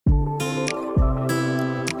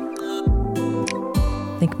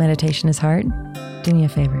Think meditation is hard? Do me a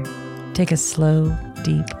favor. Take a slow,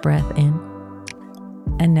 deep breath in,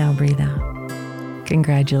 and now breathe out.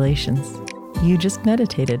 Congratulations. You just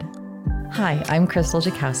meditated. Hi, I'm Crystal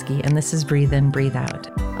Jakowski, and this is Breathe In, Breathe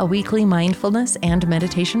Out, a weekly mindfulness and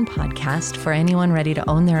meditation podcast for anyone ready to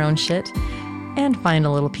own their own shit and find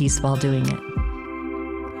a little peace while doing it.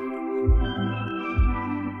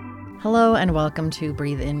 Hello and welcome to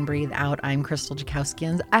Breathe In, Breathe Out. I'm Crystal Jakowski,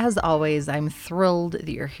 and as always, I'm thrilled that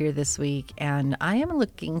you're here this week, and I am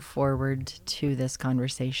looking forward to this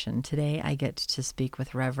conversation. Today, I get to speak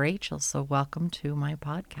with Rev Rachel, so welcome to my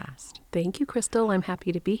podcast. Thank you, Crystal. I'm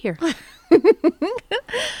happy to be here.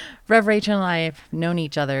 Rev Rachel and I have known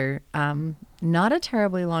each other not a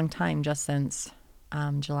terribly long time, just since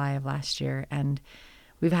July of last year, and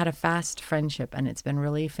we've had a fast friendship, and it's been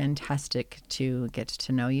really fantastic to get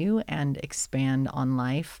to know you and expand on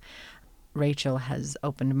life. Rachel has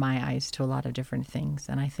opened my eyes to a lot of different things,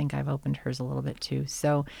 and I think I've opened hers a little bit too.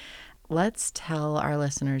 So let's tell our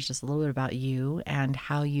listeners just a little bit about you and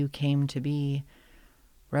how you came to be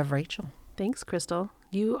Rev Rachel. Thanks, Crystal.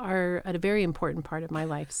 You are a very important part of my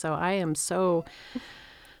life, so I'm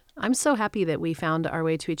so happy that we found our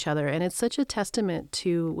way to each other. And it's such a testament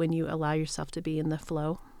to when you allow yourself to be in the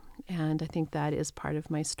flow. And I think that is part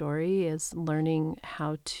of my story, is learning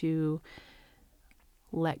how to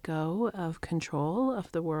let go of control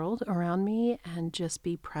of the world around me and just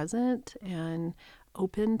be present and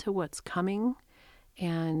open to what's coming.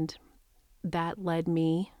 And that led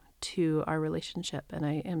me to our relationship. And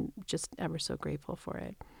I am just ever so grateful for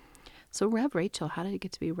it. So Rev Rachel, how did it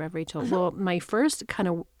get to be Rev Rachel? Well, my first kind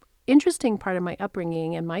of interesting part of my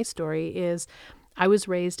upbringing and my story is I was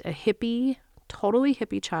raised a hippie, totally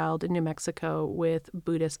hippie child in New Mexico with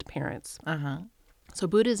Buddhist parents. So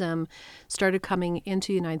Buddhism started coming into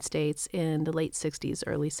the United States in the late 60s,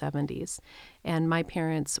 early 70s. And my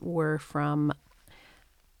parents were from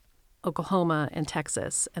Oklahoma and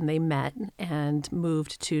Texas, and they met and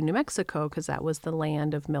moved to New Mexico because that was the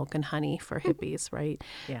land of milk and honey for hippies, right?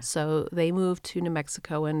 Yeah. So they moved to New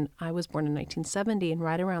Mexico, and I was born in 1970, and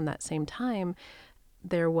right around that same time,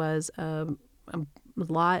 there was a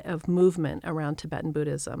lot of movement around Tibetan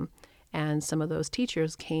Buddhism, and some of those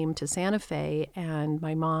teachers came to Santa Fe, and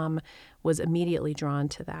my mom was immediately drawn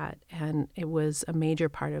to that, and it was a major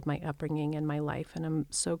part of my upbringing and my life, and I'm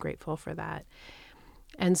so grateful for that.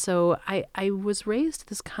 And so I was raised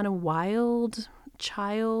this kind of wild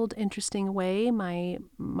child, interesting way. My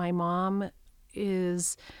mom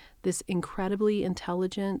is this incredibly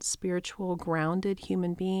intelligent, spiritual, grounded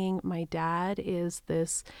human being. My dad is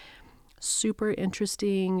this super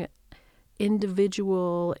interesting,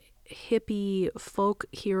 individual, hippie, folk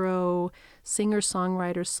hero,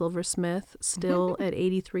 singer-songwriter, silversmith, still at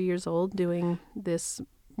 83 years old doing this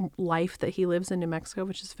life that he lives in New Mexico,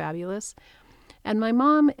 which is fabulous. And my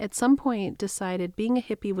mom, at some point, decided being a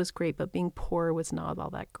hippie was great, but being poor was not all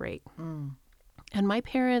that great. And my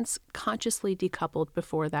parents consciously decoupled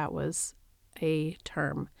before that was a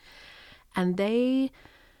term. And they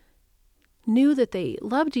knew that they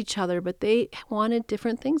loved each other, but they wanted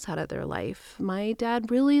different things out of their life. My dad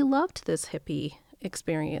really loved this hippie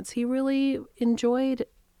experience. He really enjoyed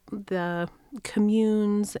the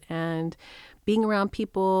communes and being around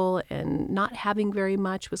people, and not having very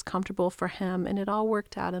much was comfortable for him, and it all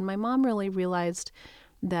worked out. And my mom really realized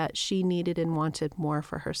that she needed and wanted more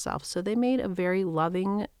for herself. So they made a very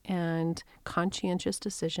loving and conscientious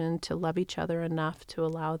decision to love each other enough to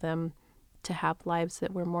allow them to have lives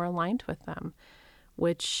that were more aligned with them,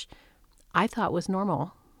 which I thought was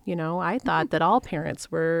normal. You know, I thought that all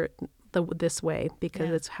parents were this way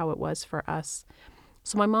because it's how it was for us.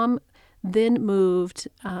 So my mom then moved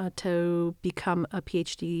to become a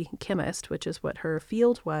PhD chemist, which is what her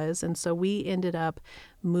field was. And so we ended up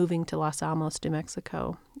moving to Los Alamos, New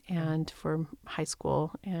Mexico, and for high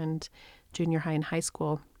school and junior high and high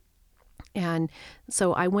school. And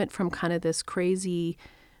so I went from kind of this crazy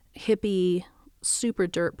hippie, super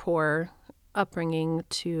dirt poor upbringing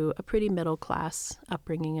to a pretty middle class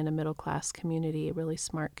upbringing in a middle class community, a really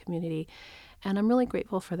smart community. And I'm really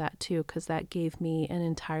grateful for that too, because that gave me an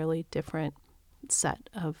entirely different set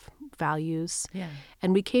of values. Yeah.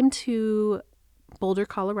 And we came to Boulder,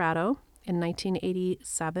 Colorado in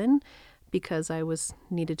 1987 because I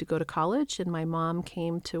needed to go to college, and my mom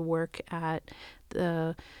came to work at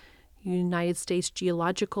the United States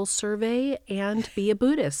Geological Survey and be a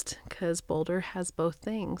Buddhist, because Boulder has both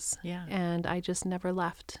things. Yeah. And I just never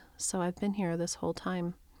left. So I've been here this whole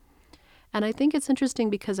time. And I think it's interesting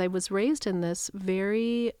because I was raised in this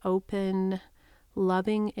very open,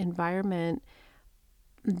 loving environment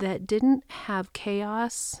that didn't have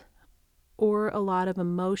chaos or a lot of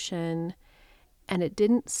emotion, and it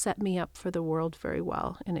didn't set me up for the world very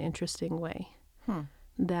well in an interesting way.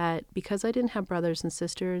 That because I didn't have brothers and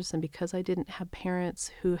sisters, and because I didn't have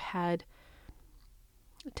parents who had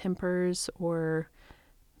tempers or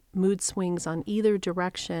mood swings on either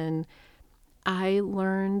direction, I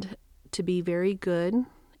learned to be very good,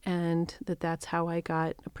 and that's how I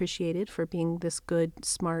got appreciated for being this good,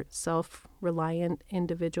 smart, self-reliant,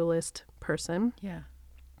 individualist person. Yeah.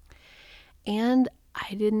 And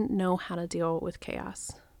I didn't know how to deal with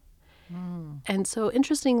chaos. And so,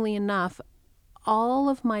 interestingly enough, all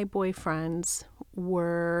of my boyfriends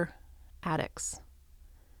were addicts.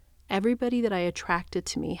 Everybody that I attracted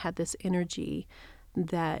to me had this energy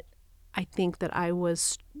that I think that I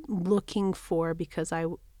was looking for, because I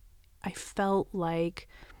felt like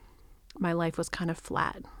my life was kind of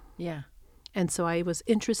flat. Yeah. And so I was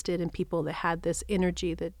interested in people that had this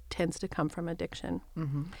energy that tends to come from addiction,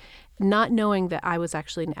 not knowing that I was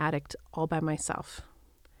actually an addict all by myself,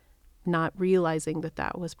 not realizing that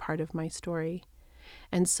that was part of my story.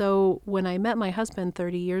 And so when I met my husband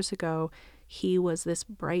 30 years ago, he was this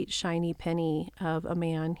bright, shiny penny of a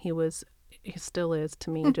man. He still is to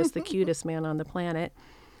me, just the cutest man on the planet.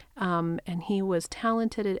 And he was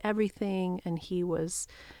talented at everything, and he was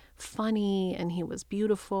funny, and he was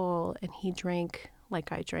beautiful, and he drank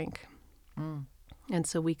like I drank. And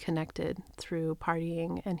so we connected through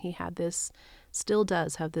partying, and he had this, still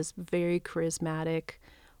does have this very charismatic,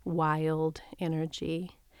 wild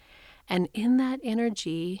energy. And in that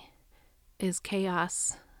energy is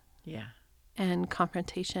chaos Yeah. and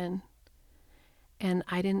confrontation. And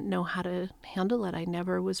I didn't know how to handle it. I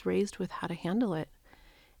never was raised with how to handle it.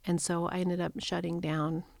 And so I ended up shutting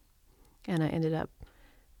down, and I ended up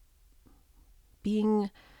being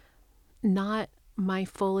not my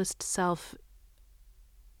fullest self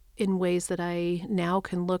in ways that I now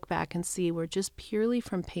can look back and see were just purely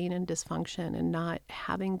from pain and dysfunction, and not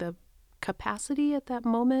having the capacity at that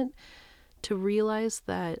moment to realize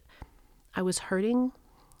that I was hurting.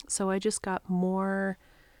 So I just got more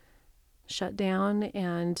shut down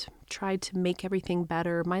and tried to make everything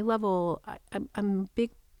better. My level, I'm a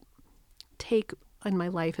big take in my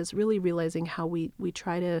life is really realizing how we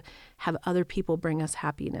try to have other people bring us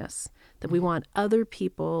happiness, that we want other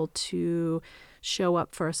people to show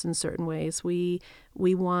up for us in certain ways. We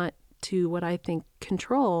want to, what I think,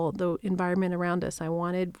 control the environment around us. I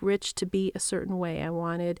wanted Rich to be a certain way. I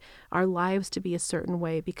wanted our lives to be a certain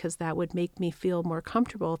way, because that would make me feel more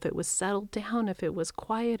comfortable. If it was settled down, if it was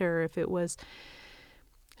quieter, if it was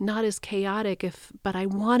not as chaotic, but I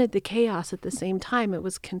wanted the chaos at the same time. It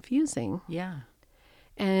was confusing. Yeah.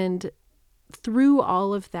 And through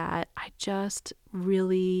all of that, I just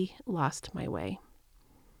really lost my way.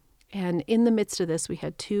 And in the midst of this, we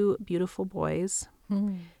had two beautiful boys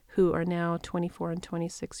who are now 24 and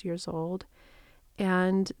 26 years old.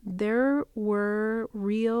 And there were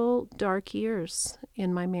real dark years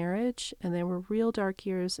in my marriage, and there were real dark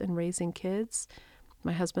years in raising kids.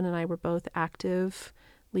 My husband and I were both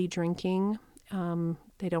actively drinking.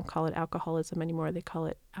 They don't call it alcoholism anymore. They call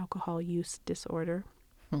it alcohol use disorder.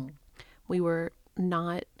 We were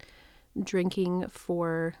not drinking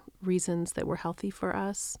for reasons that were healthy for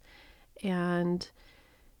us. And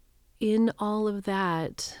in all of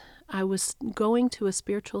that, I was going to a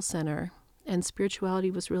spiritual center, and spirituality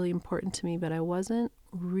was really important to me, but I wasn't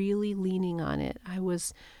really leaning on it. I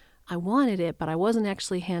wanted it, but I wasn't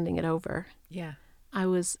actually handing it over. Yeah. I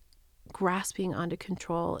was grasping onto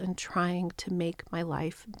control and trying to make my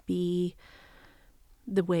life be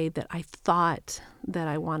the way that I thought that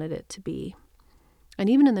I wanted it to be. And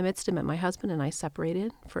even in the midst of it, my husband and I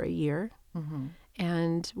separated for a year.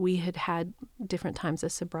 And we had had different times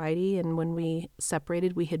of sobriety. And when we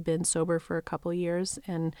separated, we had been sober for a couple years.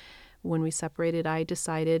 And when we separated, I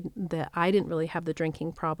decided that I didn't really have the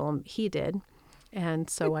drinking problem. He did. And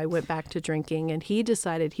so I went back to drinking, and he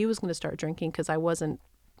decided he was going to start drinking because I wasn't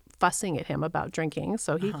fussing at him about drinking.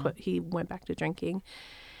 So he went back to drinking.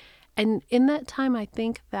 And in that time, I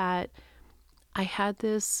think that I had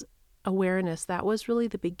this awareness that was really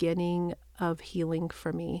the beginning of healing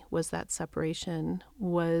for me, was that separation,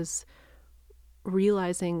 was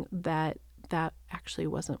realizing that that actually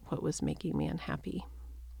wasn't what was making me unhappy,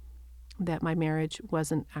 that my marriage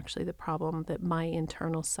wasn't actually the problem, that my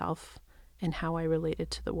internal self and how I related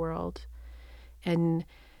to the world. And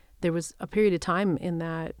there was a period of time in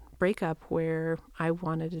that breakup where I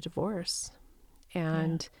wanted a divorce,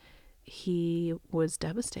 and he was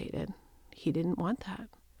devastated. He didn't want that.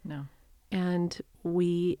 No. And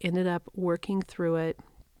we ended up working through it.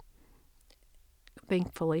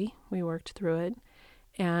 Thankfully, we worked through it.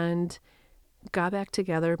 And got back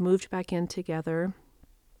together, moved back in together,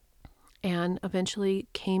 and eventually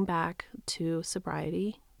came back to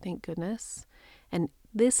sobriety, thank goodness. And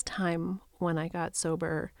this time when I got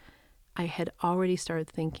sober, I had already started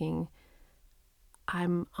thinking,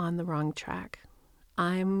 I'm on the wrong track.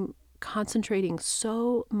 I'm concentrating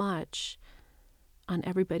so much on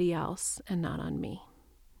everybody else and not on me.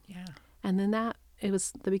 Yeah. And then it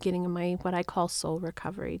was the beginning of my, what I call soul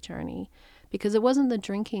recovery journey, because it wasn't the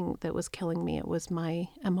drinking that was killing me. It was my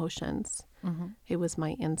emotions. Mm-hmm. It was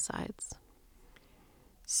my insides.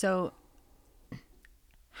 So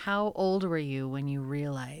how old were you when you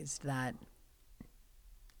realized that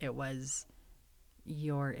it was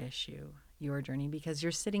your issue, your journey? Because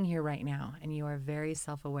you're sitting here right now and you are very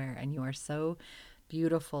self-aware and you are so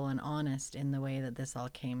beautiful and honest in the way that this all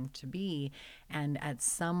came to be. And at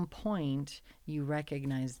some point, you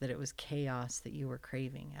recognized that it was chaos that you were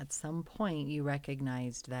craving. At some point, you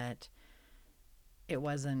recognized that it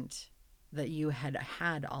wasn't that you had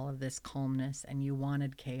had all of this calmness and you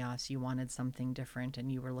wanted chaos, you wanted something different, and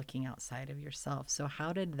you were looking outside of yourself. So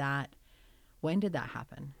when did that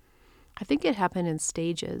happen? I think it happened in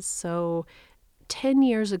stages. So 10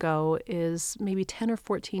 years ago is maybe 10 or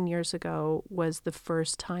 14 years ago was the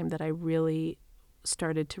first time that I really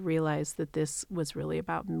started to realize that this was really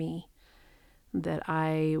about me, that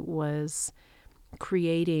I was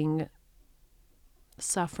creating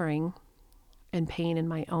suffering and pain in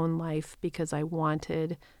my own life because I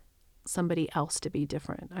wanted somebody else to be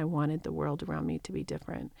different. I wanted the world around me to be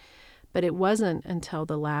different. But it wasn't until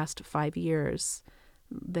the last 5 years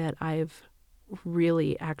that I've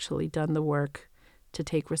really actually done the work to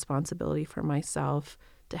take responsibility for myself,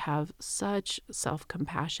 to have such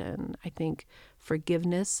self-compassion. I think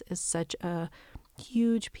forgiveness is such a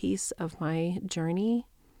huge piece of my journey.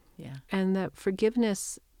 Yeah. And that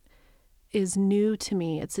forgiveness is new to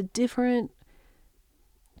me. It's a different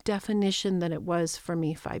definition than it was for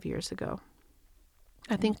me 5 years ago.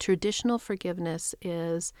 I think traditional forgiveness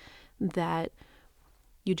is that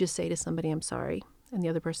you just say to somebody, I'm sorry, and the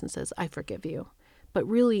other person says, I forgive you. But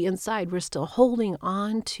really inside, we're still holding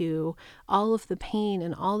on to all of the pain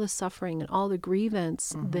and all the suffering and all the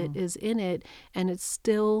grievance that is in it, and it's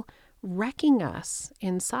still wrecking us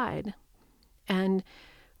inside. And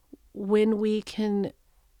when we can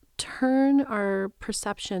turn our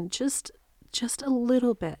perception just a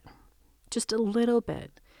little bit,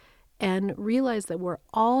 and realize that we're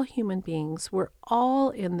all human beings, we're all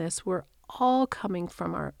in this, we're all coming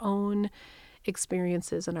from our own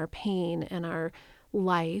experiences and our pain and our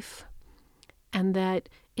life, and that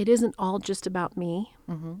it isn't all just about me.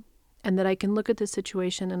 Mm-hmm. And that I can look at the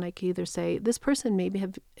situation and I can either say, this person maybe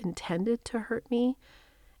have intended to hurt me,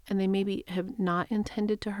 and they maybe have not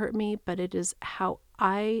intended to hurt me, but it is how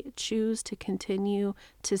I choose to continue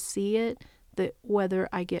to see it, that whether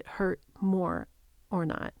I get hurt more or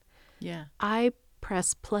not. Yeah. I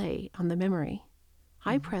press play on the memory.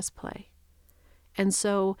 I press play. And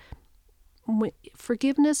so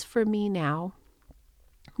forgiveness for me now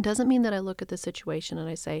doesn't mean that I look at the situation and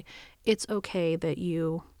I say, it's okay that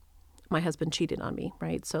my husband cheated on me,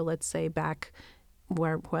 right? So let's say back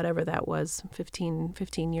where, whatever that was,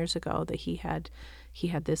 15 years ago, that he had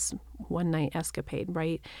this one night escapade,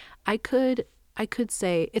 right? I could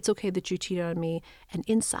say, it's okay that you cheated on me. And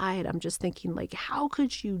inside, I'm just thinking, like, how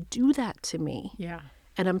could you do that to me? Yeah.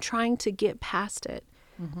 And I'm trying to get past it.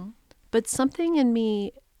 Mm-hmm. But something in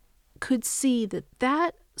me could see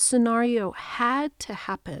that scenario had to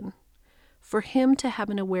happen for him to have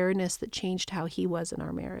an awareness that changed how he was in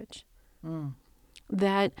our marriage.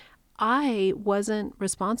 That I wasn't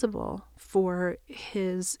responsible for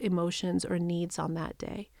his emotions or needs on that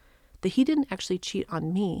day. That he didn't actually cheat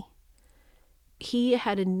on me. He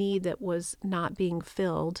had a need that was not being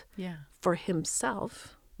filled for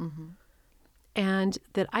himself. Mm-hmm. And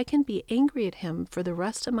that I can be angry at him for the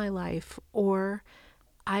rest of my life, or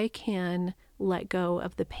I can let go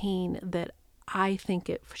of the pain that I think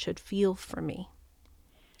it should feel for me.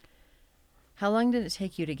 How long did it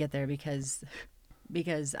take you to get there?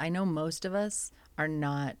 Because I know most of us are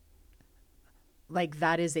not, like,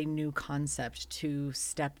 that is a new concept to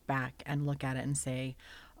step back and look at it and say,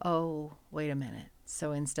 oh, wait a minute.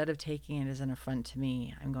 So instead of taking it as an affront to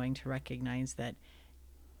me, I'm going to recognize that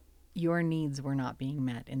your needs were not being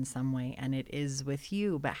met in some way, and it is with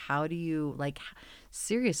you. But how do you, like,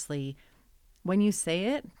 seriously, when you say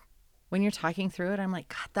it, when you're talking through it, I'm like,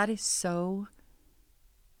 God, that is so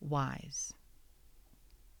wise.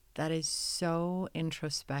 That is so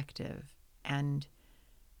introspective and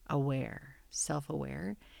aware,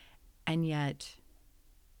 self-aware. And yet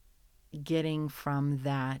getting from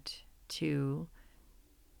that to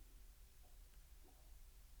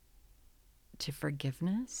to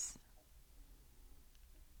forgiveness,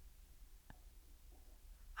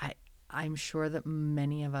 I'm sure that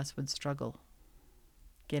many of us would struggle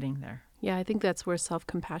getting there. Yeah, I think that's where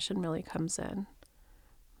self-compassion really comes in.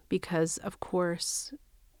 Because, of course,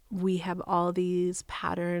 we have all these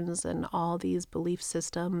patterns and all these belief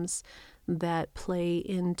systems that play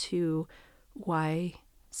into why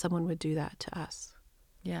someone would do that to us.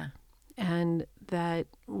 Yeah. And that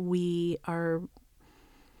we are,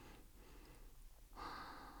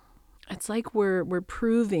 it's like we're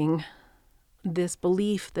proving this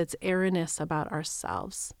belief that's erroneous about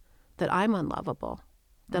ourselves, that I'm unlovable,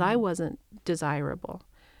 that I wasn't desirable.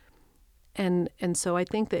 And so I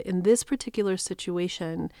think that in this particular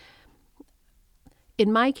situation,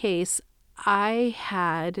 in my case, I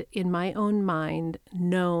had in my own mind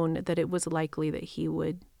known that it was likely that he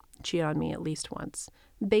would cheat on me at least once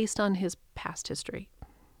based on his past history.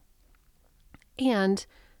 And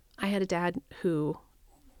I had a dad who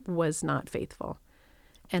was not faithful.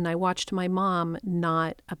 And I watched my mom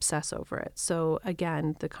not obsess over it. So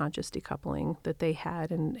again, the conscious decoupling that they had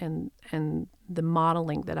and the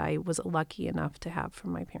modeling that I was lucky enough to have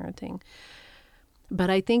from my parenting. But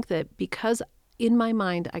I think that because in my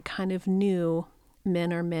mind, I kind of knew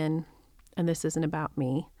men are men and this isn't about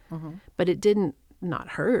me, but it didn't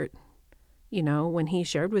not hurt. You know, when he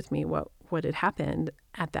shared with me what had happened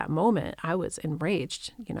at that moment, I was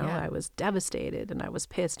enraged. You know, Yeah. I was devastated and I was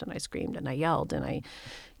pissed and I screamed and I yelled and I,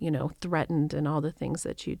 threatened and all the things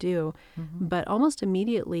that you do. But almost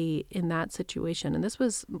immediately in that situation, and this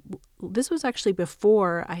was actually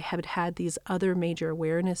before I had had these other major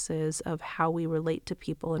awarenesses of how we relate to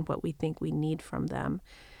people and what we think we need from them.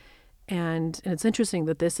 And it's interesting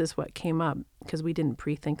that this is what came up because we didn't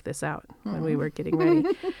pre-think this out when we were getting ready.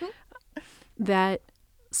 That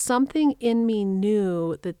something in me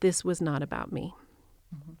knew that this was not about me.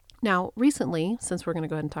 Now, recently, since we're going to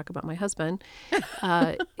go ahead and talk about my husband,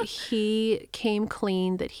 he came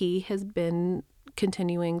clean that he has been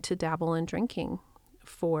continuing to dabble in drinking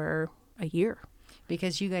for a year.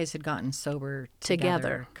 Because you guys had gotten sober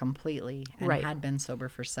Together. completely and Right. had been sober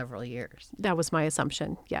for several years. That was my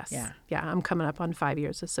assumption, yes. Yeah. Yeah, I'm coming up on 5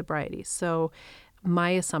 years of sobriety. So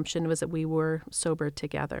my assumption was that we were sober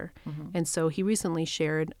together. And so he recently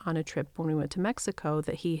shared on a trip when we went to Mexico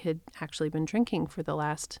that he had actually been drinking for the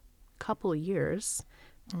last couple of years.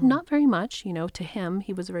 Not very much, to him.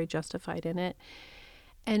 He was very justified in it.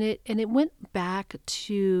 And it went back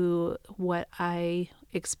to what I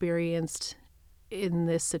experienced in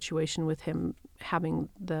this situation with him having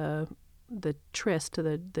the tryst,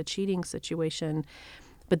 the cheating situation.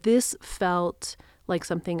 But this felt like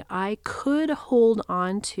something I could hold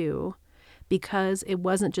on to because it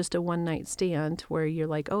wasn't just a one-night stand where you're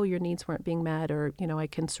like, oh, your needs weren't being met, or, I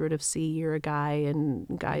can sort of see you're a guy and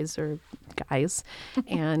guys are guys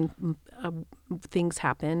and things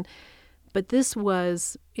happen. But this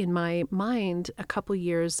was, in my mind, a couple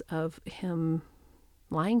years of him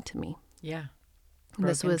lying to me. Yeah.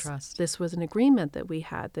 This Broken was trust. this was an agreement that we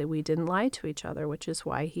had, that we didn't lie to each other, which is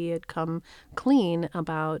why he had come clean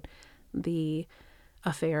about the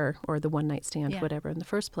affair or the one night stand, Yeah. whatever, in the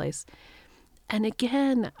first place. And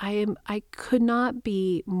again, I could not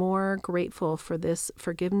be more grateful for this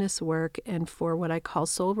forgiveness work and for what I call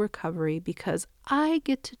soul recovery, because I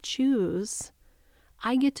get to choose.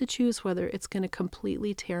 I get to choose whether it's going to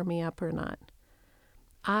completely tear me up or not.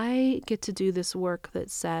 I get to do this work that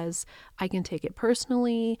says I can take it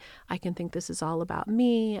personally. I can think this is all about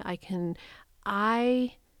me.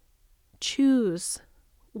 I choose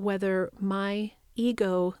whether my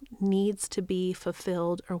ego needs to be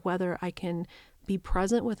fulfilled or whether I can be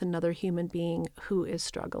present with another human being who is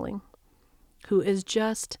struggling, who is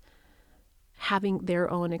just having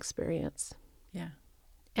their own experience. Yeah.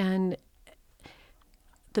 And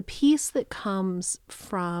the peace that comes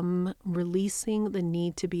from releasing the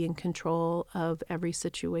need to be in control of every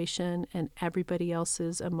situation and everybody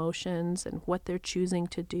else's emotions and what they're choosing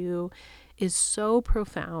to do is so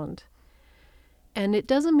profound. And it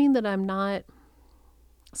doesn't mean that I'm not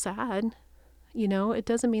sad. It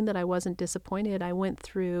doesn't mean that I wasn't disappointed. I went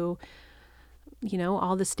through,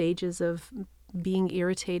 all the stages of being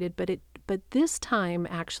irritated, but this time,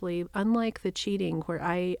 actually, unlike the cheating where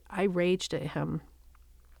I raged at him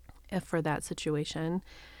for that situation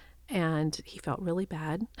and he felt really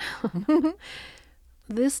bad.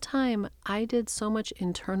 This time I did so much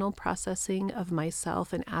internal processing of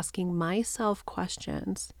myself and asking myself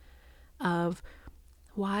questions of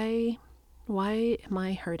why am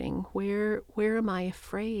I hurting? Where am I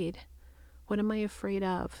afraid? What am I afraid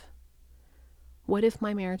of? What if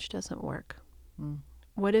my marriage doesn't work?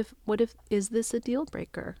 What if is this a deal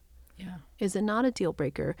breaker? Yeah. Is it not a deal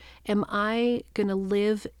breaker? Am I going to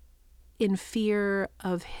live in fear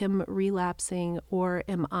of him relapsing, or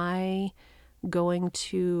am I going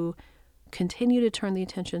to continue to turn the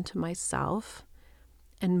attention to myself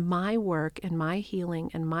and my work and my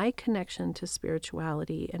healing and my connection to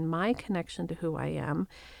spirituality and my connection to who I am,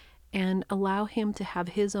 and allow him to have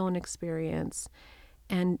his own experience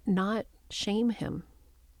and not shame him?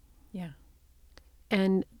 Yeah.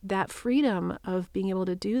 And that freedom of being able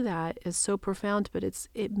to do that is so profound, but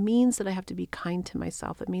it means that I have to be kind to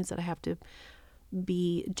myself. It means that I have to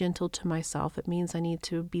be gentle to myself. It means I need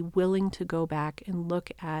to be willing to go back and look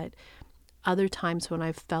at other times when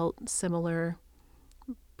I've felt similar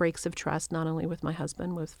breaks of trust, not only with my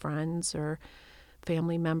husband, with friends or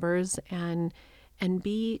family members, and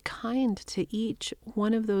be kind to each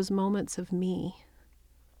one of those moments of me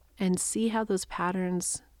and see how those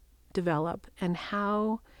patterns develop and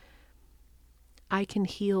how I can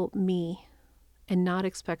heal me and not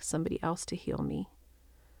expect somebody else to heal me.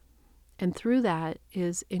 And through that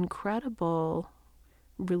is incredible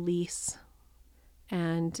release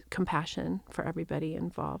and compassion for everybody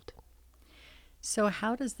involved. So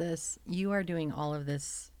how does this, you are doing all of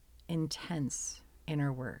this intense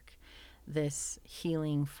inner work, this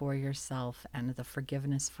healing for yourself and the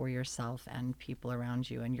forgiveness for yourself and people around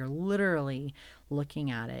you, and you're literally looking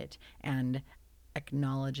at it and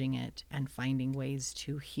acknowledging it and finding ways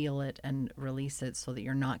to heal it and release it so that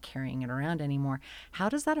you're not carrying it around anymore. How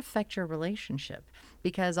does that affect your relationship?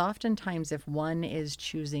 Because oftentimes if one is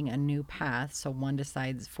choosing a new path, so one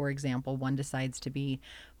decides, for example, one decides to be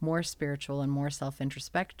more spiritual and more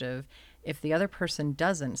self-introspective, if the other person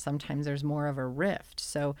doesn't, sometimes there's more of a rift.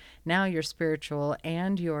 So now you're spiritual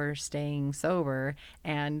and you're staying sober,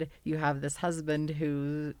 and you have this husband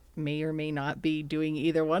who may or may not be doing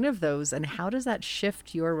either one of those. And how does that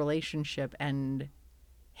shift your relationship and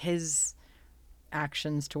his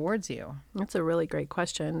actions towards you? That's a really great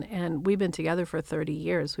question. And we've been together for 30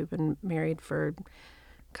 years. We've been married for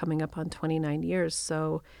coming up on 29 years.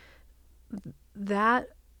 So that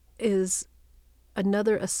is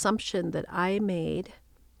another assumption that I made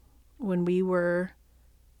when we were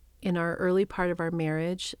in our early part of our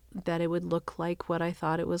marriage, that it would look like what I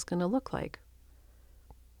thought it was going to look like.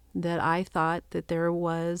 That I thought that there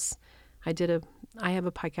was, I have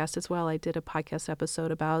a podcast as well. I did a podcast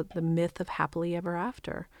episode about the myth of happily ever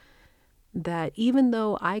after. That even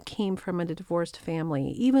though I came from a divorced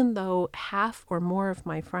family, even though half or more of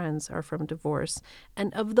my friends are from divorce,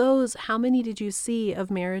 and of those, how many did you see of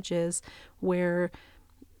marriages where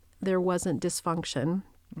there wasn't dysfunction?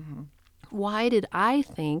 Mm-hmm. Why did I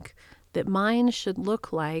think that mine should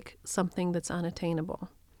look like something that's unattainable?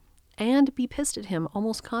 And be pissed at him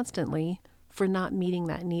almost constantly for not meeting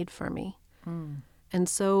that need for me. And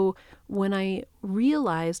so when I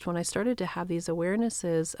realized, when I started to have these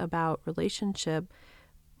awarenesses about relationship,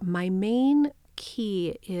 my main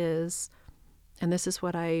key is, and this is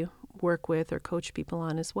what I work with or coach people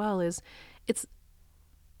on as well, is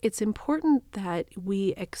it's important that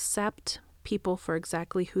we accept people for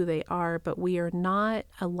exactly who they are, but we are not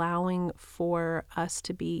allowing for us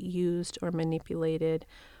to be used or manipulated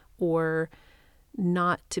or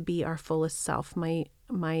not to be our fullest self.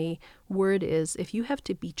 My word is, if you have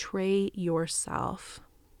to betray yourself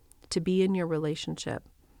to be in your relationship,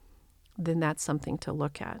 then that's something to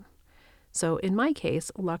look at. So in my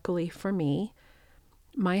case, luckily for me,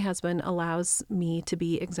 my husband allows me to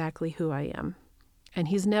be exactly who I am. And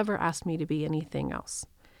he's never asked me to be anything else.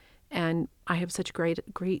 And I have such great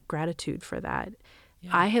gratitude for that. Yeah.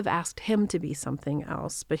 I have asked him to be something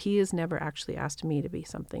else, but he has never actually asked me to be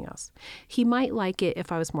something else. He might like it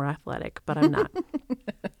if I was more athletic, but I'm not.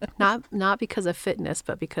 Not because of fitness,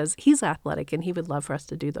 but because he's athletic and he would love for us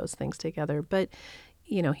to do those things together. But,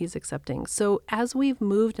 he's accepting. So as we've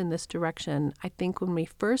moved in this direction, I think when we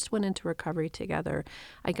first went into recovery together,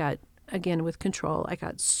 I got, again, with control, I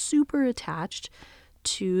got super attached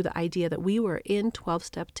to the idea that we were in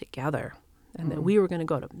 12-step together. And that we were going to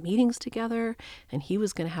go to meetings together, and he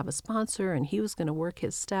was going to have a sponsor, and he was going to work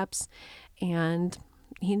his steps. And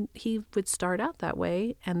he would start out that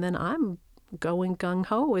way, and then I'm going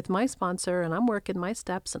gung-ho with my sponsor, and I'm working my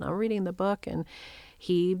steps, and I'm reading the book, and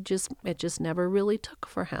it just never really took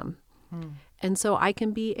for him. And so I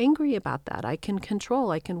can be angry about that. I can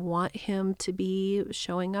want him to be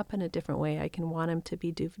showing up in a different way. I can want him to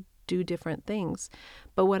be do different things.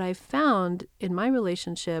 But what I've found in my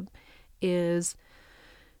relationship is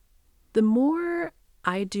the more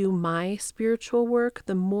I do my spiritual work,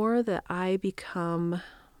 the more that I become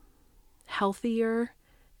healthier,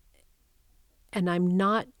 and I'm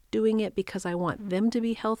not doing it because I want them to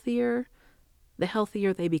be healthier. the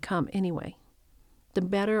healthier they become anyway. The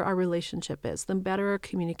better our relationship is, the better our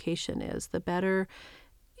communication is, the better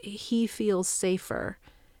he feels safer.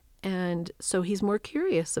 And so he's more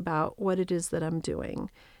curious about what it is that I'm doing.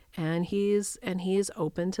 And he is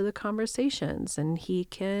open to the conversations, and he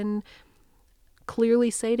can clearly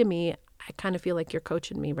say to me, I kind of feel like you're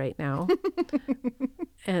coaching me right now.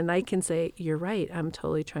 And I can say, you're right. I'm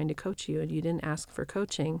totally trying to coach you, and you didn't ask for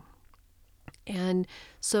coaching. And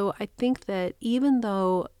so I think that even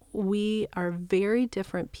though we are very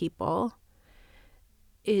different people,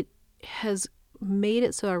 it has made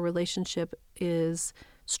it so our relationship is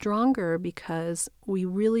stronger because we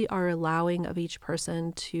really are allowing of each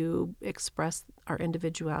person to express our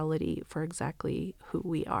individuality for exactly who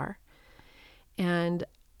we are. And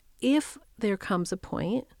if there comes a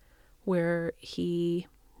point where he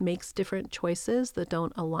makes different choices that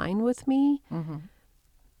don't align with me,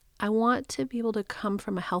 I want to be able to come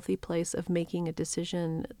from a healthy place of making a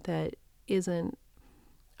decision that isn't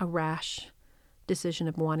a rash decision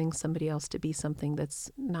of wanting somebody else to be something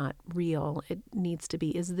that's not real. It needs to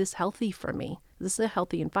be, is this healthy for me? Is this a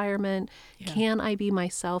healthy environment? Yeah. Can I be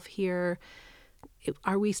myself here?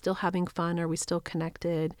 Are we still having fun? Are we still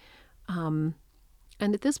connected? And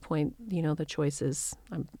at this point, the choice is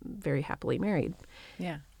I'm very happily married.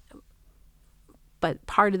 Yeah. But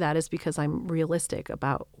part of that is because I'm realistic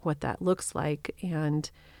about what that looks like. And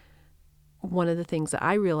one of the things that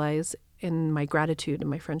I realize in my gratitude and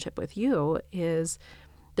my friendship with you is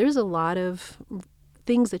there's a lot of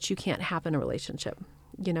things that you can't have in a relationship.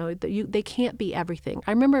 They can't be everything.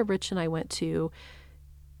 I remember Rich and I went to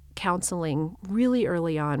counseling really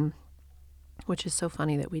early on, which is so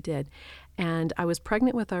funny that we did. And I was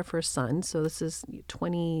pregnant with our first son. So this is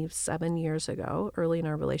 27 years ago, early in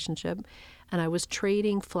our relationship. And I was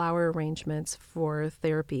trading flower arrangements for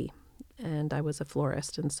therapy. And I was a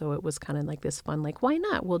florist. And so it was kind of like this fun, like, why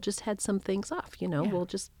not? We'll just head some things off, Yeah. We'll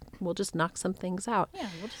just knock some things out. Yeah,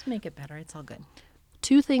 we'll just make it better. It's all good.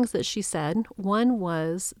 Two things that she said. One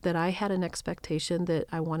was that I had an expectation that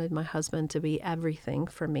I wanted my husband to be everything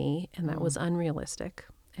for me, and that was unrealistic.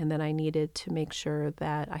 And that I needed to make sure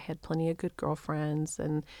that I had plenty of good girlfriends,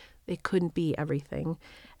 and it couldn't be everything.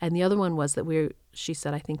 And the other one was that she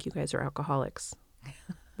said, I think you guys are alcoholics,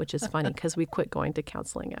 which is funny because we quit going to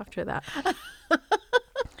counseling after that.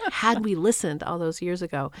 Had we listened all those years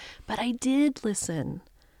ago. But I did listen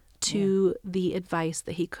to the advice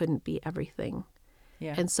that he couldn't be everything.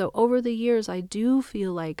 Yeah. And so over the years, I do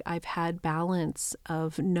feel like I've had balance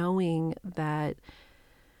of knowing that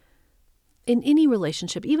in any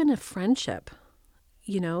relationship, even a friendship,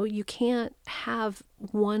 you can't have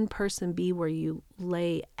one person be where you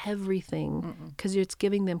lay everything because it's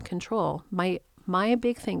giving them control. My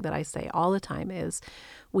big thing that I say all the time is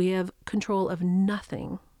we have control of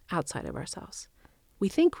nothing outside of ourselves. We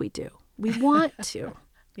think we do. We want to.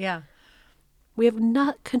 Yeah. We have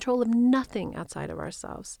not control of nothing outside of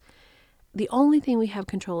ourselves. The only thing we have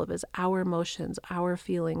control of is our emotions, our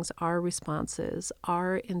feelings, our responses,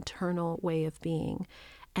 our internal way of being.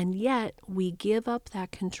 And yet we give up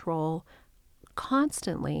that control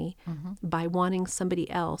constantly by wanting somebody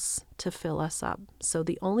else to fill us up. So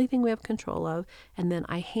the only thing we have control of, and then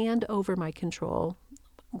I hand over my control,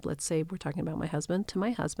 let's say we're talking about my husband, to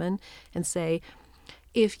my husband and say,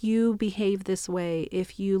 if you behave this way,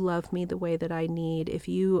 if you love me the way that I need, if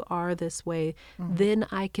you are this way, then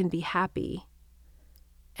I can be happy.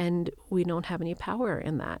 And we don't have any power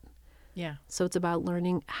in that. Yeah. So it's about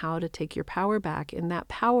learning how to take your power back. And that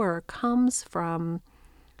power comes from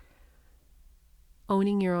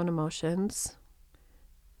owning your own emotions,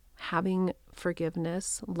 having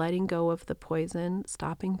forgiveness, letting go of the poison,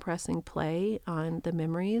 stopping pressing play on the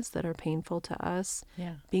memories that are painful to us,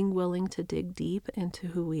 Yeah. being willing to dig deep into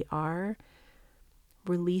who we are,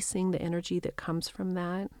 releasing the energy that comes from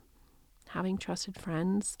that, having trusted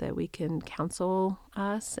friends that we can counsel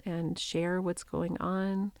us and share what's going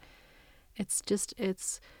on. It's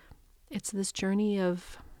this journey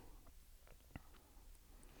of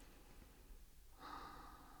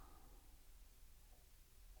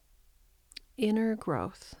inner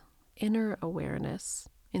growth, inner awareness,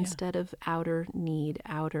 instead of outer need,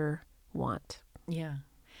 outer want. Yeah.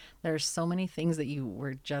 There's so many things that you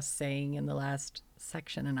were just saying in the last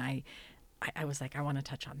section. And I was like, I want to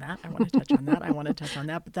touch on that. I want to touch on that. I want to touch on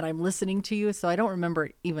that. But then I'm listening to you. So I don't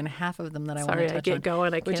remember even half of them that I want to touch on. Sorry, I get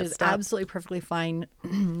going. I can't Which is stop. absolutely perfectly fine.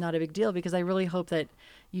 Not a big deal, because I really hope that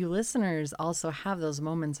you listeners also have those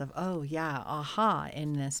moments of, oh yeah, aha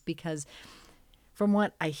in this, because from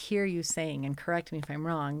what I hear you saying, and correct me if I'm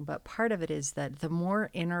wrong, but part of it is that the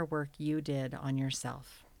more inner work you did on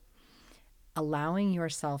yourself, allowing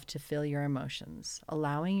yourself to feel your emotions,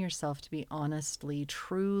 allowing yourself to be honestly,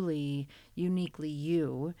 truly, uniquely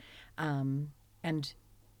you, and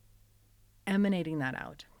emanating that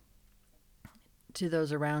out to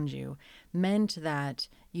those around you meant that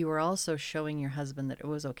you were also showing your husband that it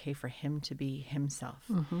was okay for him to be himself.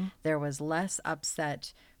 Mm-hmm. There was less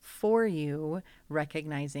upset for you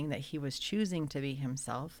recognizing that he was choosing to be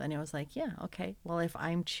himself. And it was like, yeah, okay, well, if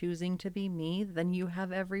I'm choosing to be me, then you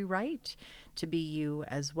have every right to be you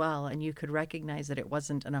as well. And you could recognize that it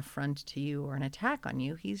wasn't an affront to you or an attack on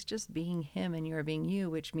you. He's just being him and you're being you,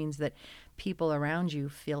 which means that people around you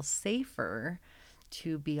feel safer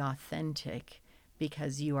to be authentic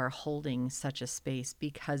because you are holding such a space,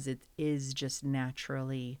 because it is just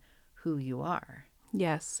naturally who you are.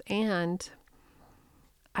 Yes. And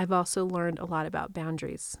I've also learned a lot about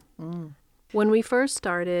boundaries. When we first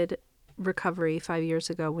started recovery 5 years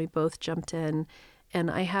ago, we both jumped in,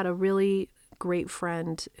 and I had a really great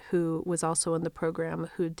friend who was also in the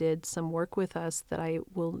program who did some work with us that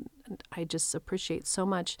I just appreciate so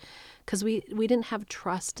much, because we didn't have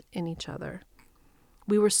trust in each other.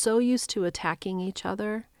 We were so used to attacking each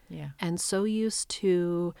other, Yeah. and so used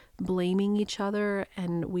to blaming each other,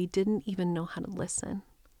 and we didn't even know how to listen.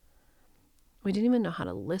 We didn't even know how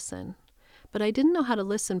to listen. But I didn't know how to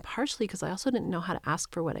listen partially because I also didn't know how to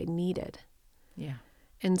ask for what I needed. Yeah.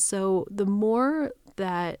 And so the more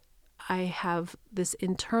that I have this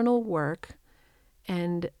internal work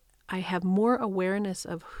and I have more awareness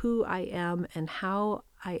of who I am and how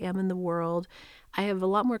I am in the world, I have a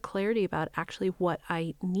lot more clarity about actually what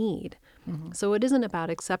I need. Mm-hmm. So it isn't about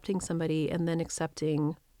accepting somebody and then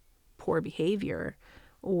accepting poor behavior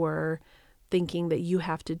or thinking that you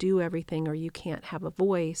have to do everything or you can't have a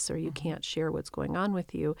voice or you can't share what's going on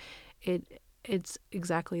with you. It's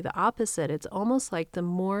exactly the opposite. It's almost like the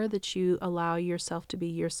more that you allow yourself to be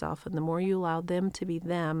yourself and the more you allow them to be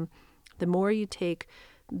them, the more you take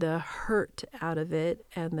the hurt out of it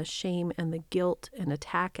and the shame and the guilt and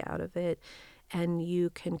attack out of it, and you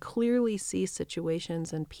can clearly see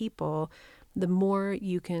situations and people, the more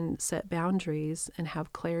you can set boundaries and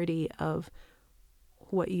have clarity of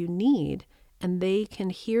what you need. And they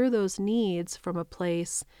can hear those needs from a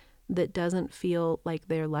place that doesn't feel like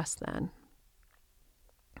they're less than.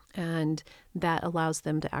 And that allows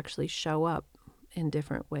them to actually show up in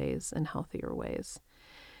different ways and healthier ways.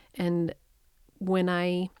 And when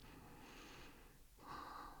I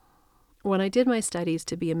did my studies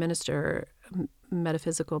to be a minister,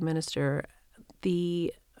 metaphysical minister,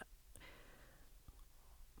 the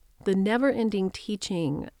never-ending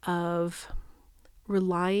teaching of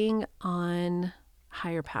relying on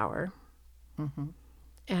higher power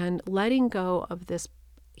and letting go of this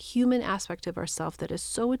human aspect of ourself that is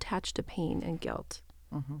so attached to pain and guilt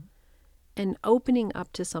and opening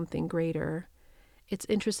up to something greater. It's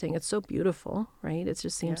interesting. It's so beautiful, right? It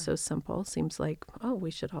just seems so simple. Seems like, oh,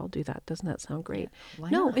 we should all do that. Doesn't that sound great? Why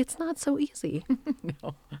No, not? it's not so easy.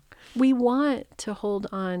 No. We want to hold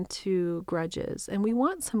on to grudges and we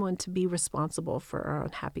want someone to be responsible for our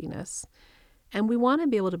unhappiness. And we want to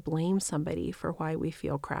be able to blame somebody for why we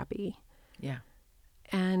feel crappy. Yeah.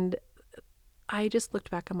 And I just looked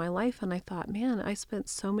back on my life and I thought, man, I spent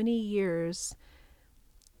so many years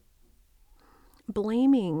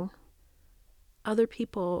blaming other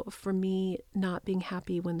people for me not being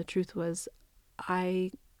happy when the truth was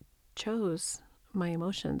I chose my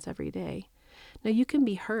emotions every day. Now you can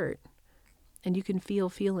be hurt and you can feel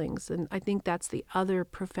feelings. And I think that's the other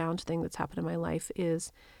profound thing that's happened in my life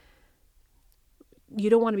is you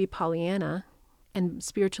don't want to be Pollyanna and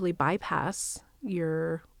spiritually bypass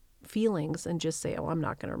your feelings and just say, oh, I'm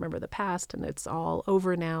not going to remember the past and it's all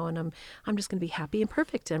over now and I'm just going to be happy and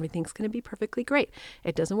perfect and everything's going to be perfectly great.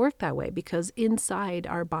 It doesn't work that way because inside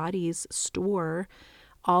our bodies store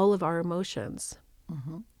all of our emotions.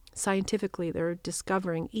 Scientifically, they're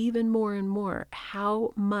discovering even more and more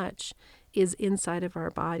how much is inside of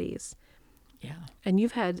our bodies. Yeah. And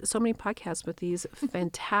you've had so many podcasts with these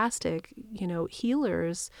fantastic,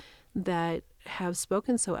 healers that have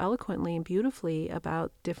spoken so eloquently and beautifully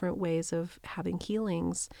about different ways of having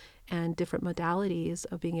healings and different modalities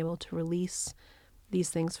of being able to release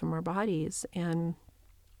these things from our bodies. And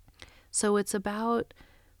so it's about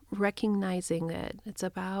recognizing it. It's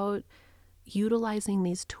about utilizing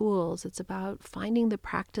these tools. It's about finding the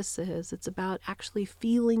practices. It's about actually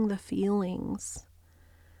feeling the feelings.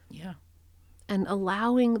 Yeah. And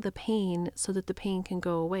allowing the pain so that the pain can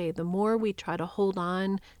go away. The more we try to hold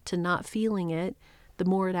on to not feeling it, the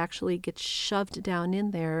more it actually gets shoved down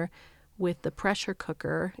in there with the pressure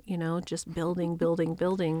cooker, just building, building,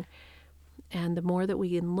 building. And the more that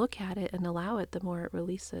we can look at it and allow it, the more it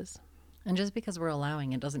releases. And just because we're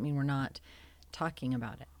allowing it doesn't mean we're not talking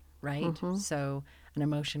about it, right? So an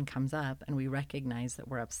emotion comes up and we recognize that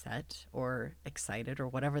we're upset or excited or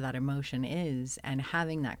whatever that emotion is, and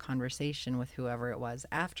having that conversation with whoever it was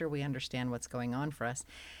after we understand what's going on for us.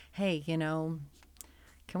 Hey,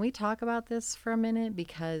 can we talk about this for a minute?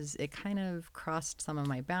 Because it kind of crossed some of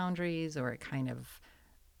my boundaries, or it kind of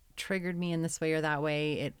triggered me in this way or that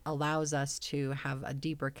way. It allows us to have a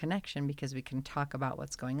deeper connection because we can talk about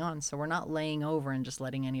what's going on. So we're not laying over and just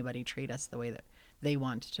letting anybody treat us the way that they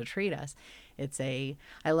want to treat us. I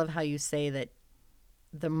love how you say that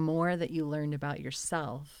the more that you learned about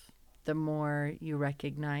yourself, the more you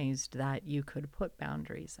recognized that you could put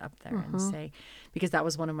boundaries up there and say, because that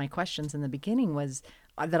was one of my questions in the beginning was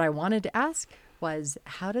that I wanted to ask was,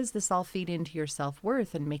 how does this all feed into your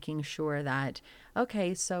self-worth, and making sure that,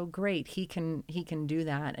 okay, so great, he can do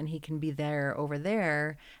that and he can be there over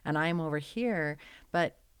there and I'm over here,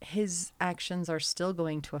 but his actions are still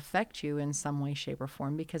going to affect you in some way, shape, or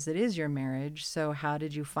form because it is your marriage. So how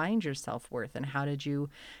did you find your self-worth, and how did you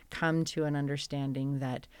come to an understanding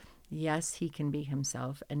that yes, he can be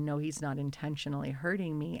himself, and no, he's not intentionally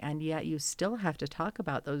hurting me, and yet you still have to talk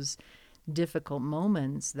about those difficult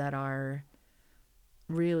moments that are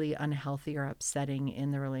really unhealthy or upsetting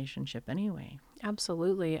in the relationship anyway.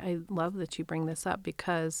 Absolutely. I love that you bring this up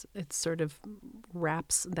because it sort of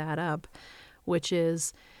wraps that up, which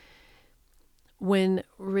is when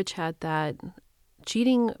Rich had that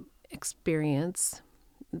cheating experience,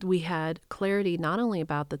 we had clarity not only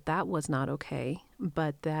about that was not okay,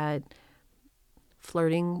 but that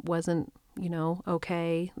flirting wasn't,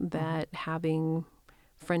 okay, that having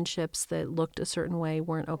friendships that looked a certain way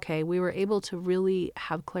weren't okay. We were able to really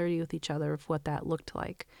have clarity with each other of what that looked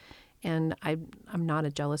like. And I'm not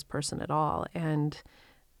a jealous person at all. And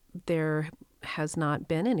there has not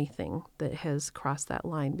been anything that has crossed that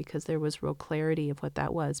line because there was real clarity of what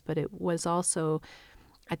that was. But it was also,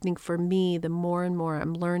 I think for me, the more and more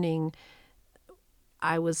I'm learning,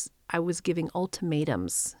 I was giving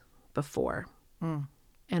ultimatums before.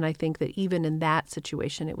 And I think that even in that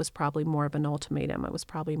situation, it was probably more of an ultimatum. It was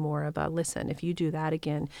probably more of a, listen, if you do that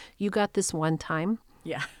again, you got this one time.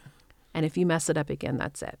 Yeah. And if you mess it up again,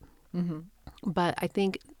 that's it. But I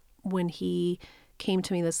think when he came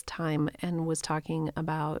to me this time and was talking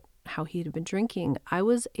about how he had been drinking, I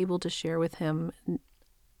was able to share with him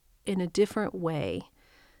in a different way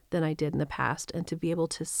than I did in the past, and to be able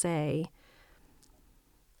to say,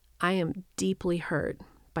 I am deeply hurt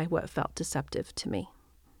by what felt deceptive to me.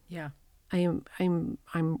 Yeah.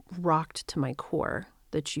 I'm rocked to my core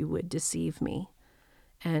that you would deceive me.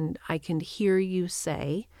 And I can hear you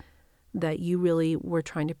say that you really were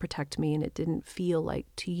trying to protect me, and it didn't feel like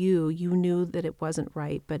to you, you knew that it wasn't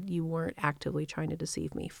right, but you weren't actively trying to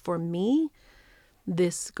deceive me. For me,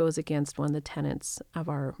 this goes against one of the tenets of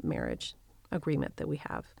our marriage agreement that we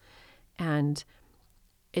have. And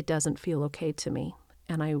it doesn't feel okay to me.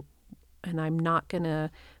 And I'm not going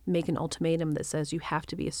to make an ultimatum that says you have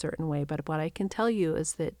to be a certain way. But what I can tell you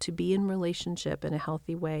is that to be in relationship in a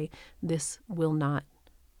healthy way, this will not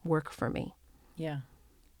work for me. Yeah.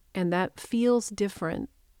 And that feels different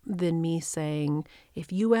than me saying,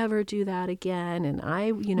 if you ever do that again, and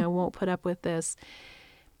I, won't put up with this.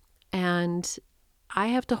 And I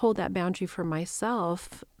have to hold that boundary for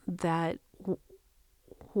myself that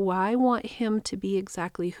I want him to be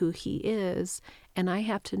exactly who he is, and I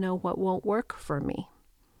have to know what won't work for me.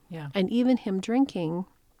 Yeah. And even him drinking,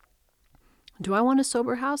 do I want a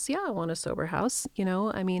sober house? Yeah, I want a sober house.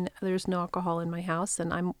 There's no alcohol in my house,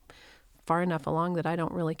 and I'm far enough along that I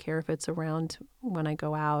don't really care if it's around when I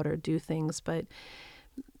go out or do things. But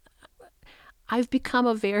I've become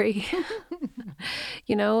a very,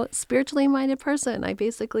 spiritually minded person. I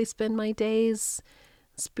basically spend my days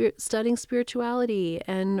studying spirituality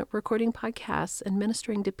and recording podcasts and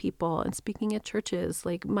ministering to people and speaking at churches.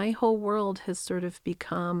 Like, my whole world has sort of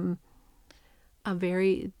become a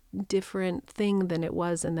very different thing than it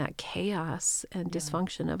was in that chaos and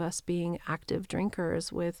dysfunction of us being active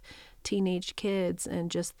drinkers with teenage kids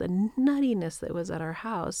and just the nuttiness that was at our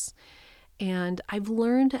house. And I've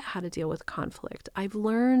learned how to deal with conflict. I've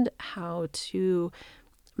learned how to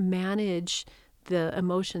manage the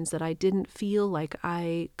emotions that I didn't feel like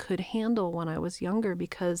I could handle when I was younger,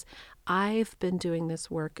 because I've been doing this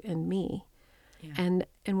work in me. Yeah.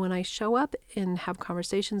 And when I show up and have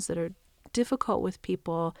conversations that are difficult with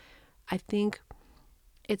people, I think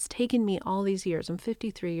it's taken me all these years. I'm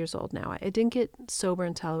 53 years old now. I didn't get sober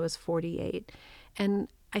until I was 48. And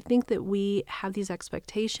I think that we have these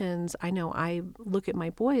expectations. I know I look at my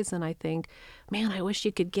boys and I think, man, I wish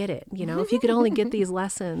you could get it. If you could only get these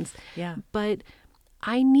lessons. Yeah. But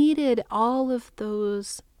I needed all of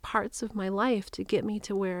those parts of my life to get me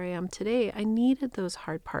to where I am today. I needed those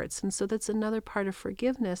hard parts. And so that's another part of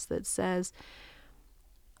forgiveness that says,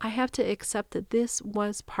 I have to accept that this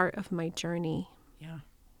was part of my journey, Yeah.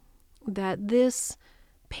 that this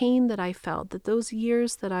pain that I felt, that those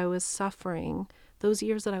years that I was suffering, those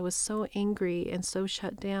years that I was so angry and so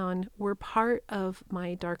shut down were part of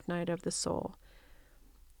my dark night of the soul.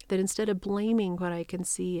 That instead of blaming, what I can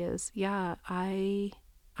see is, yeah, I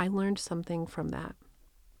learned something from that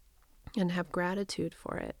and have gratitude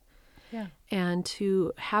for it. Yeah. And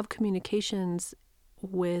to have communications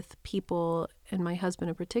with people, and my husband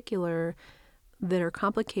in particular, that are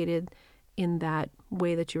complicated in that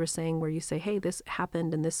way that you were saying, where you say, hey, this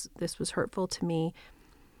happened and this was hurtful to me.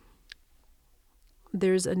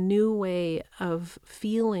 There's a new way of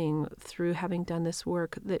feeling through having done this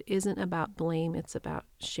work that isn't about blame. It's about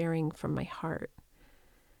sharing from my heart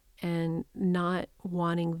and not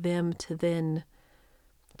wanting them to then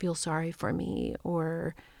feel sorry for me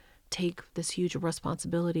or take this huge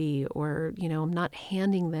responsibility, or, I'm not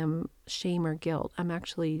handing them shame or guilt. I'm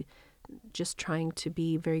actually just trying to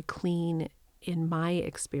be very clean in my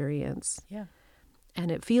experience. Yeah. And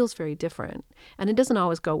it feels very different. And it doesn't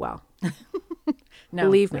always go well. No,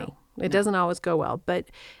 Believe no, me, it no. doesn't always go well. But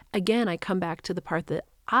again, I come back to the part that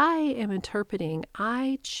I am interpreting.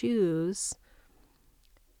 I choose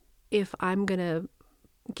if I'm going to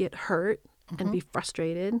get hurt and be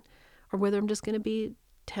frustrated, or whether I'm just going to be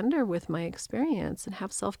tender with my experience and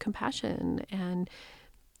have self-compassion and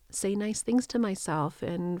say nice things to myself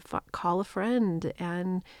and call a friend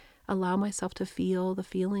and allow myself to feel the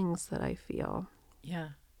feelings that I feel. Yeah.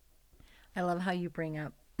 I love how you bring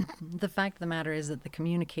up the fact of the matter is that the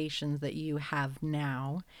communications that you have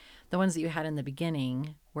now, the ones that you had in the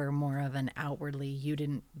beginning, were more of an outwardly, you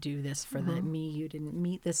didn't do this for me, you didn't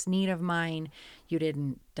meet this need of mine, you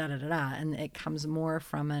didn't da da da da. And it comes more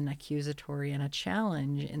from an accusatory and a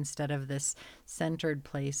challenge instead of this centered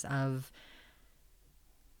place of,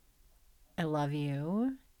 I love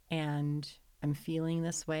you and I'm feeling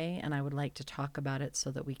this way and I would like to talk about it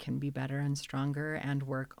so that we can be better and stronger and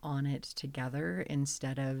work on it together,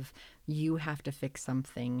 instead of you have to fix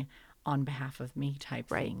something on behalf of me type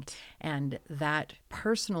thing. And that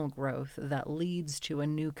personal growth that leads to a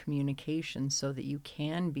new communication so that you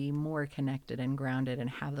can be more connected and grounded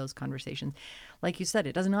and have those conversations. Like you said,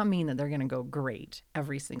 it does not mean that they're going to go great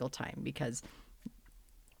every single time, because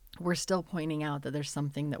we're still pointing out that there's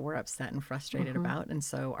something that we're upset and frustrated about. And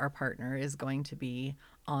so our partner is going to be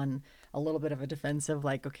on a little bit of a defensive,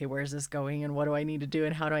 like, okay, where's this going and what do I need to do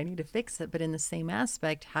and how do I need to fix it? But in the same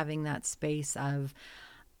aspect, having that space of,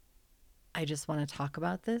 I just want to talk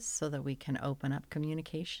about this so that we can open up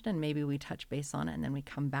communication, and maybe we touch base on it and then we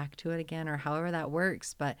come back to it again, or however that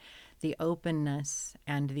works. But the openness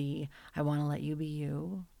and the, I want to let you be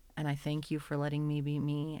you, and I thank you for letting me be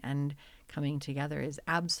me, and coming together is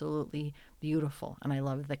absolutely beautiful. And I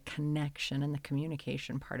love the connection and the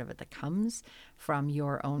communication part of it that comes from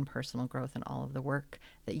your own personal growth and all of the work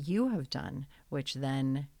that you have done, which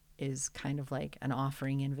then is kind of like an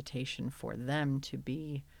offering invitation for them to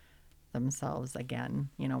be themselves again,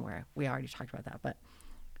 where we already talked about that. But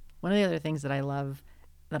one of the other things that I love,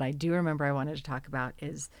 that I do remember I wanted to talk about,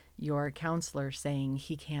 is your counselor saying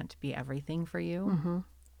he can't be everything for you.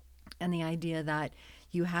 And the idea that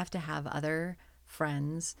you have to have other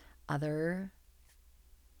friends, other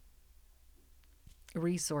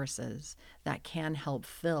resources that can help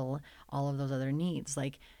fill all of those other needs.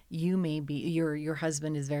 Like, you may be, your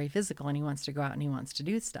husband is very physical and he wants to go out and he wants to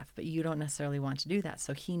do stuff, but you don't necessarily want to do that.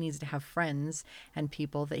 So he needs to have friends and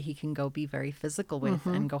people that he can go be very physical with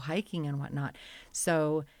and go hiking and whatnot.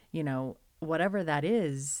 So, whatever that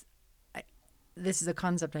is, this is a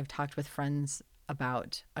concept I've talked with friends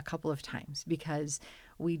about a couple of times, because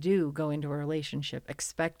we do go into a relationship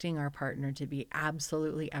expecting our partner to be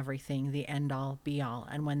absolutely everything, the end all be all.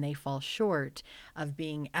 And when they fall short of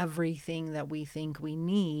being everything that we think we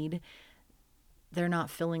need, they're not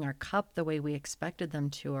filling our cup the way we expected them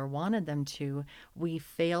to or wanted them to. We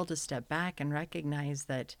fail to step back and recognize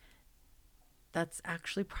that that's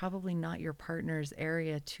actually probably not your partner's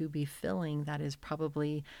area to be filling. That is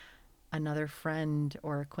probably another friend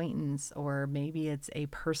or acquaintance, or maybe it's a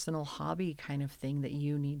personal hobby kind of thing that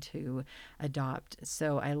you need to adopt.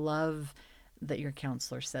 So I love that your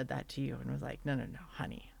counselor said that to you and was like, no,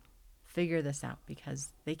 honey, figure this out, because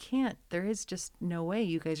they can't. There is just no way.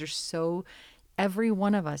 You guys are so, every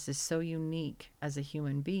one of us is so unique as a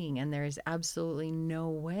human being, and there is absolutely no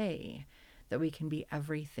way that we can be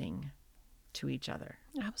everything to each other.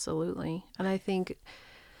 Absolutely. And I think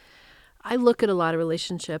I look at a lot of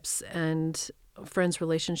relationships, and friends'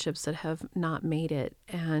 relationships that have not made it.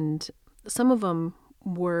 And some of them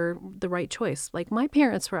were the right choice. Like my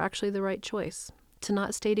parents were actually the right choice to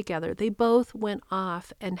not stay together. They both went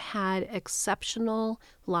off and had exceptional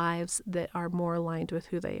lives that are more aligned with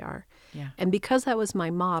who they are. Yeah. And because that was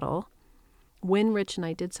my model, when Rich and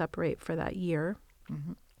I did separate for that year,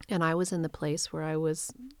 and I was in the place where I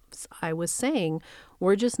was saying,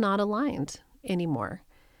 we're just not aligned anymore.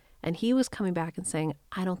 And he was coming back and saying,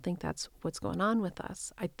 I don't think that's what's going on with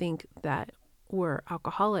us. I think that we're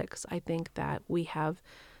alcoholics. I think that we have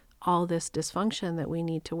all this dysfunction that we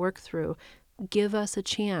need to work through. Give us a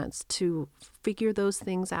chance to figure those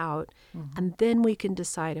things out, and then we can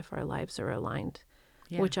decide if our lives are aligned,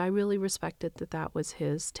 which I really respected that was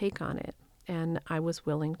his take on it. And I was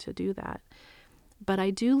willing to do that. But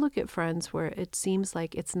I do look at friends where it seems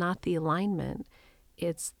like it's not the alignment,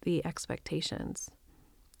 it's the expectations.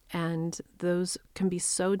 And those can be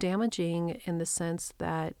so damaging in the sense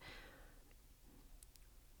that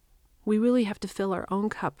we really have to fill our own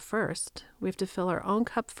cup first. We have to fill our own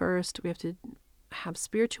cup first. We have to have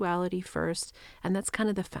spirituality first. And that's kind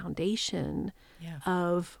of the foundation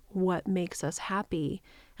of what makes us happy.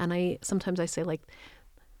 And sometimes I say, like,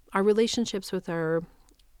 our relationships with our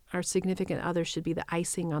significant other should be the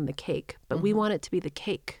icing on the cake, but we want it to be the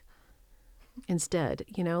cake instead.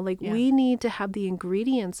 We need to have the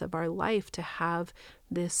ingredients of our life to have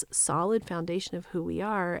this solid foundation of who we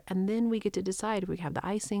are, and then we get to decide. We have the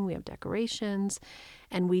icing, we have decorations,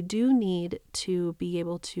 and we do need to be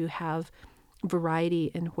able to have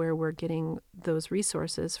variety in where we're getting those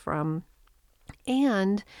resources from,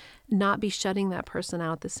 and not be shutting that person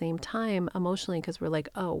out at the same time emotionally because we're like,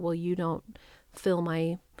 oh, well, you don't fill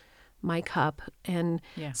my cup. And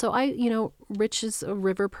so Rich is a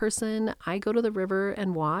river person. I go to the river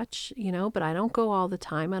and watch, but I don't go all the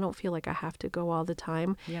time. I don't feel like I have to go all the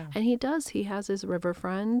time. Yeah. And he does. He has his river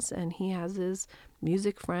friends and he has his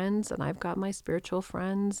music friends, and I've got my spiritual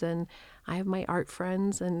friends, and I have my art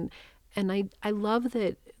friends. And I love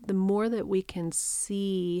that the more that we can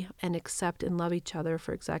see and accept and love each other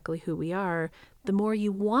for exactly who we are, the more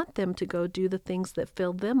you want them to go do the things that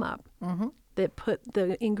fill them up, that put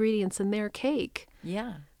the ingredients in their cake.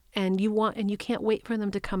 Yeah. And you can't wait for them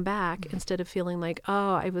to come back instead of feeling like,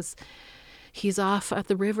 oh, he's off at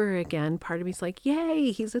the river again. Part of me's like,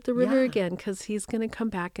 yay, he's at the river again, because he's going to come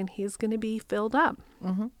back and he's going to be filled up.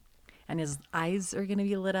 And his eyes are going to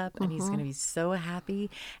be lit up, and he's going to be so happy.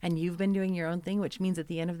 And you've been doing your own thing, which means at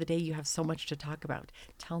the end of the day, you have so much to talk about.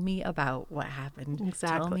 Tell me about what happened.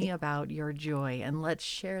 Exactly. Tell me about your joy, and let's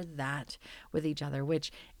share that with each other,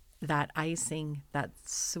 which that icing, that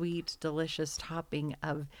sweet, delicious topping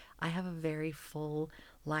of, I have a very full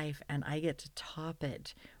life and I get to top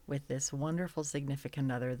it with this wonderful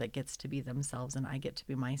significant other that gets to be themselves, and I get to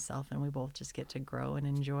be myself, and we both just get to grow and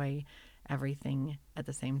enjoy everything at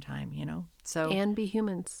the same time, So and be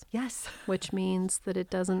humans. Yes. Which means that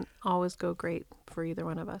it doesn't always go great for either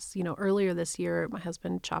one of us. Earlier this year, my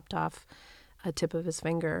husband chopped off a tip of his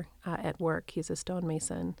finger at work. He's a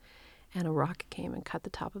stonemason, and a rock came and cut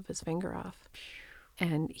the top of his finger off.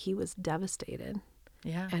 And he was devastated.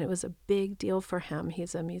 Yeah. And it was a big deal for him.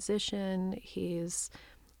 He's a musician. He is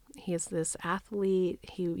this athlete.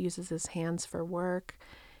 He uses his hands for work.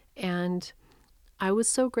 And I was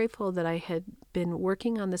so grateful that I had been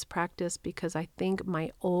working on this practice, because I think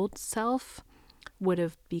my old self would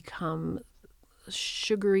have become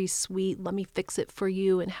sugary sweet. Let me fix it for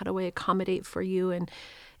you. And how do I accommodate for you?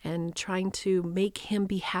 And trying to make him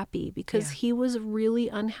be happy, because he was really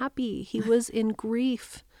unhappy. He was in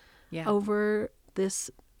grief over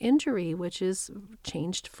this injury, which is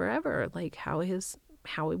changed forever, like how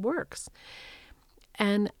he works.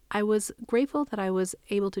 And I was grateful that I was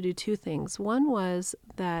able to do two things. One was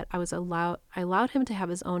that I allowed him to have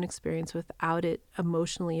his own experience without it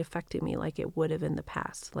emotionally affecting me like it would have in the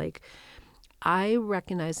past. Like, I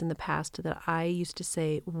recognized in the past that I used to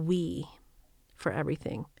say we for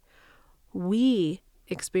everything. We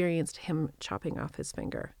experienced him chopping off his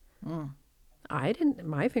finger.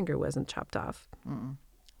 My finger wasn't chopped off.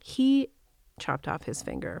 He chopped off his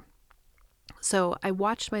finger. So I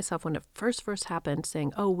watched myself when it first happened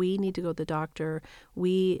saying, oh, we need to go to the doctor.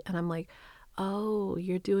 And I'm like, oh,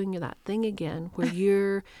 you're doing that thing again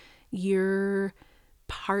where you're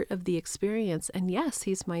part of the experience. And yes,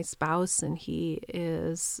 he's my spouse and he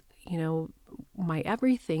is, my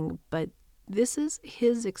everything, but this is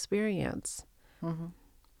his experience.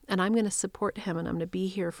 And I'm going to support him, and I'm going to be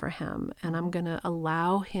here for him, and I'm going to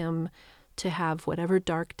allow him to have whatever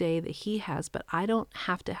dark day that he has, but I don't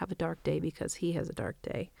have to have a dark day because he has a dark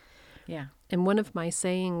day. Yeah. And one of my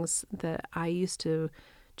sayings that I used to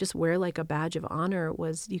just wear like a badge of honor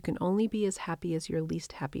was you can only be as happy as your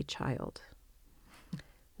least happy child.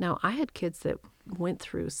 Now, I had kids that went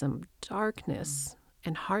through some darkness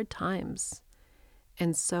and hard times.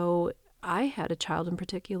 And so I had a child in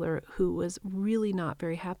particular who was really not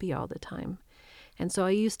very happy all the time. And so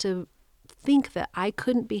I used to think that I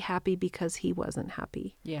couldn't be happy because he wasn't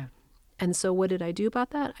happy. Yeah. And so what did I do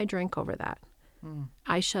about that? I drank over that.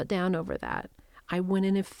 I shut down over that. I went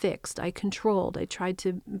in and fixed. I controlled. I tried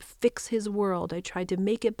to fix his world. I tried to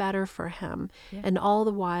make it better for him. Yeah. And all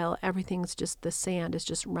the while, everything's just, the sand is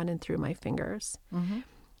just running through my fingers. Mm-hmm.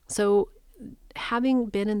 So having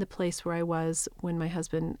been in the place where I was when my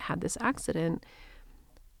husband had this accident,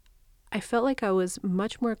 I felt like I was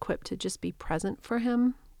much more equipped to just be present for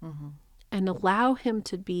him and allow him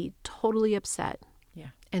to be totally upset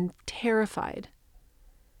and terrified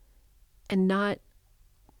and not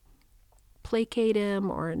placate him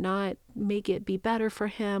or not make it be better for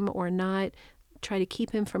him or not try to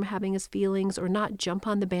keep him from having his feelings or not jump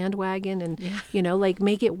on the bandwagon and, like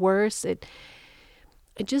make it worse. It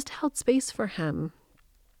just held space for him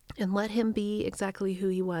and let him be exactly who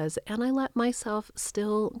he was. And I let myself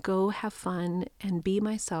still go have fun and be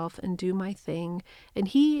myself and do my thing. And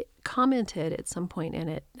he commented at some point in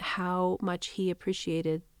it how much he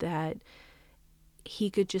appreciated that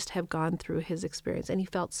he could just have gone through his experience and he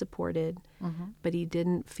felt supported, but he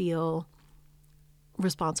didn't feel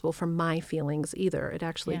responsible for my feelings either. It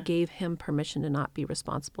actually gave him permission to not be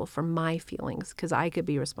responsible for my feelings because I could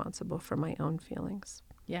be responsible for my own feelings.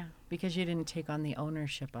 Yeah, because you didn't take on the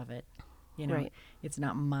ownership of it. Right. It's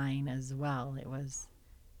not mine as well. It was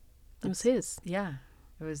his. Yeah,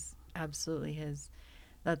 it was absolutely his.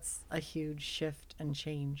 That's a huge shift and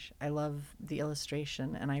change. I love the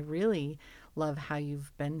illustration, and I really love how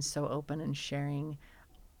you've been so open and sharing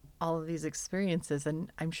all of these experiences,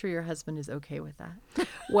 and I'm sure your husband is okay with that.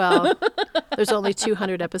 Well, there's only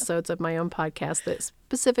 200 episodes of my own podcast that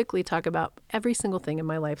specifically talk about every single thing in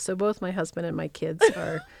my life. So both my husband and my kids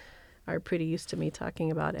are pretty used to me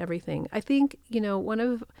talking about everything. I think, one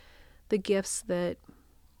of the gifts that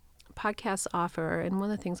podcasts offer, and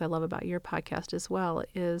one of the things I love about your podcast as well,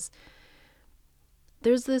 is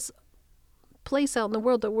there's this place out in the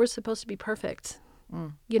world that we're supposed to be perfect.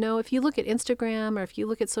 If you look at Instagram or if you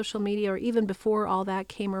look at social media or even before all that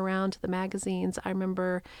came around to the magazines, I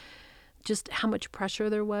remember just how much pressure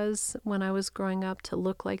there was when I was growing up to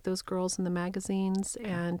look like those girls in the magazines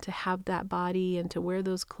and to have that body and to wear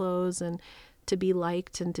those clothes and to be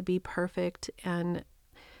liked and to be perfect. And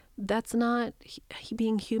that's not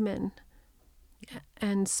being human.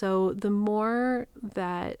 And so the more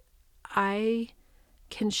that I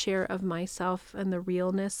can share of myself and the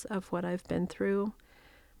realness of what I've been through,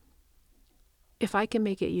 if I can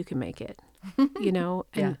make it, you can make it,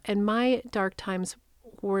 and my dark times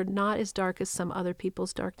were not as dark as some other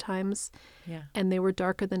people's dark times. And they were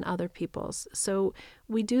darker than other people's. So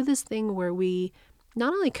we do this thing where we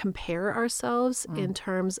not only compare ourselves in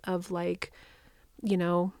terms of one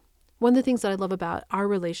of the things that I love about our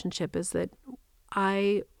relationship is that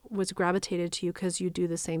I was gravitated to you because you do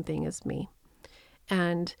the same thing as me.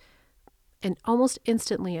 And almost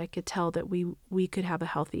instantly I could tell that we could have a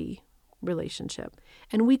healthy relationship.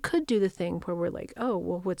 And we could do the thing where we're like, oh,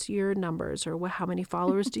 well, what's your numbers? Or how many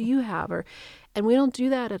followers do you have? And we don't do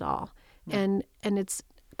that at all. And it's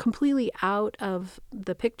completely out of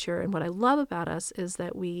the picture. And what I love about us is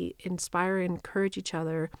that we inspire and encourage each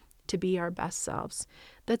other to be our best selves.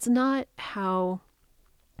 That's not how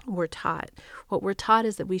we're taught. What we're taught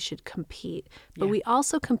is that we should compete, but we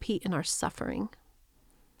also compete in our suffering.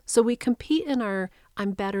 So we compete in our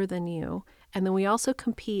I'm better than you, and then we also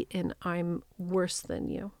compete in I'm worse than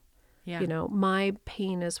you. My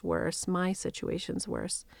pain is worse, my situation's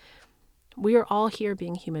worse. We are all here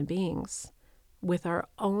being human beings with our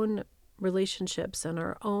own relationships and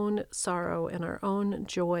our own sorrow and our own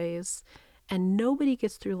joys, and nobody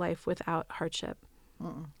gets through life without hardship.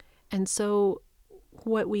 And so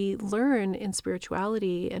what we learn in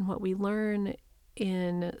spirituality and what we learn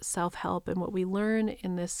in self-help and what we learn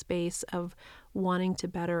in this space of wanting to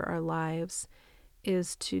better our lives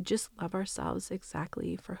is to just love ourselves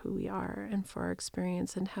exactly for who we are and for our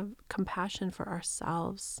experience and have compassion for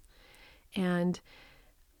ourselves. And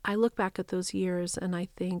I look back at those years and I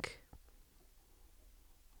think,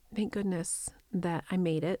 thank goodness that I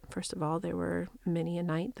made it. First of all, there were many a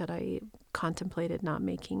night that I contemplated not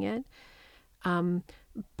making it.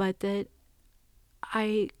 But that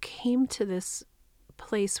I came to this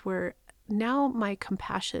place where now my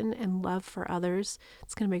compassion and love for others,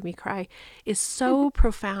 it's going to make me cry, is so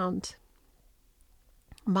profound.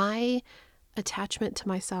 My attachment to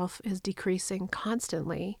myself is decreasing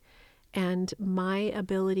constantly. And my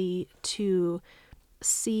ability to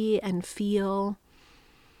see and feel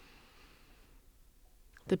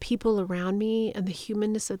the people around me and the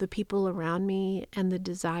humanness of the people around me and the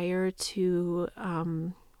desire to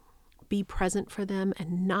be present for them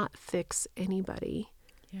and not fix anybody,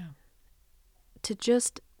 Yeah. to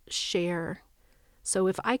just share. So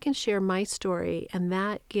if I can share my story and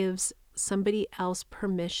that gives somebody else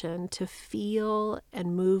permission to feel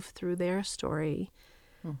and move through their story,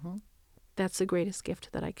 that's the greatest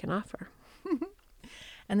gift that I can offer.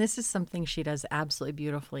 And this is something she does absolutely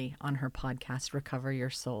beautifully on her podcast, Recover Your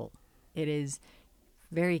Soul. It is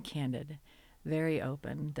very candid, very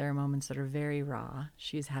open. There are moments that are very raw.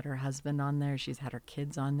 She's had her husband on there, she's had her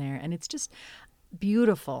kids on there, and it's just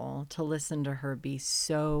beautiful to listen to her be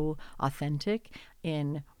so authentic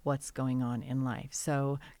in what's going on in life.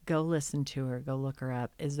 So go listen to her, go look her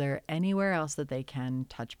up. Is there anywhere else that they can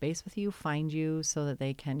touch base with you, find you, so that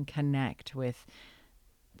they can connect with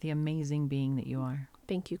the amazing being that you are?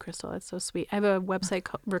 Thank you, Crystal. That's so sweet. I have a website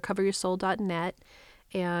called recoveryoursoul.net,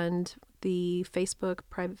 and the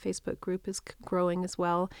private Facebook group is growing as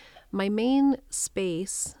well. My main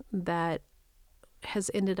space that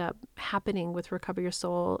has ended up happening with Recover Your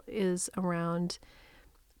Soul is around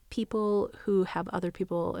people who have other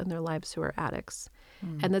people in their lives who are addicts.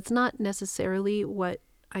 And that's not necessarily what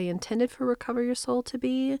I intended for Recover Your Soul to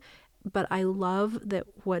be, but I love that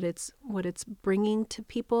what it's bringing to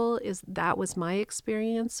people is that was my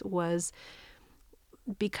experience, was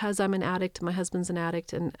because I'm an addict, my husband's an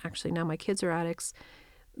addict, and actually now my kids are addicts.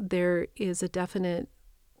 There is a definite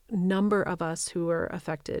number of us who are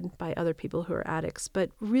affected by other people who are addicts, but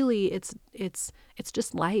really it's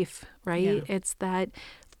just life, right? Yeah. It's that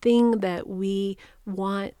thing that we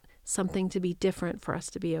want something to be different for us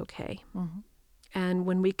to be okay. And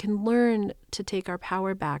when we can learn to take our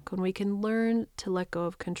power back, when we can learn to let go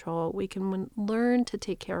of control, we can learn to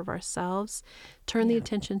take care of ourselves, turn the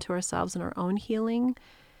attention to ourselves and our own healing,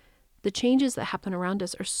 the changes that happen around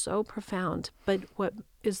us are so profound. But what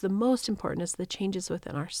is the most important is the changes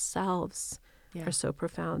within ourselves are so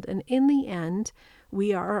profound. And in the end,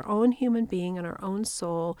 we are our own human being and our own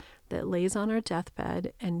soul that lays on our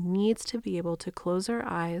deathbed and needs to be able to close our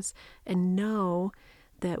eyes and know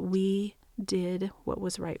that we did what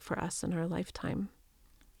was right for us in our lifetime.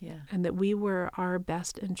 Yeah. And that we were our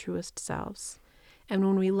best and truest selves. And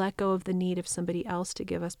when we let go of the need of somebody else to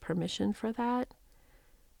give us permission for that,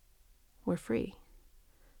 we're free.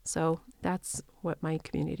 So that's what my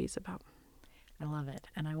community is about. I love it.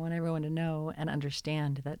 And I want everyone to know and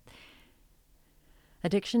understand that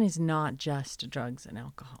addiction is not just drugs and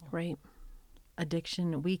alcohol. Right.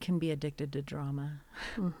 Addiction, we can be addicted to drama.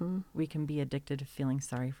 We can be addicted to feeling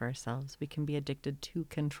sorry for ourselves. We can be addicted to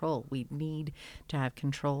control. We need to have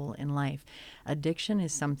control in life. Addiction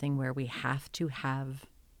is something where we have to have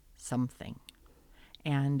something.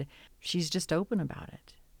 And she's just open about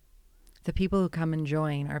it. The people who come and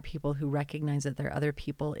join are people who recognize that there are other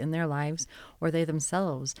people in their lives, or they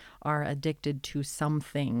themselves are addicted to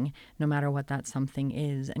something, no matter what that something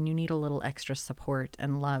is. And you need a little extra support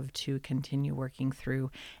and love to continue working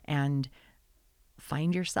through and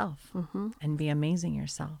find yourself and be amazing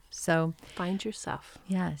yourself. So Find yourself.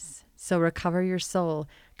 yes. So Recover Your Soul.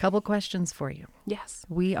 Couple questions for you. Yes.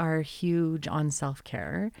 We are huge on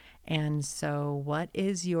self-care. And so what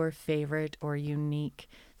is your favorite or unique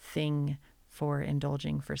thing for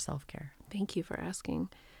indulging for self-care? Thank you for asking.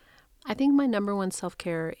 I think my number one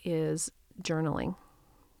self-care is journaling.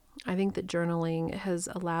 I think that journaling has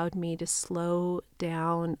allowed me to slow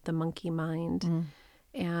down the monkey mind.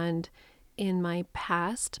 And in my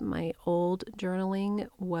past, my old journaling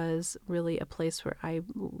was really a place where I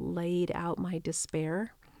laid out my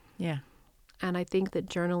despair. Yeah. And I think that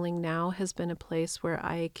journaling now has been a place where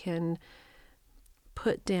I can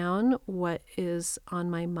put down what is on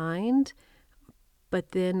my mind,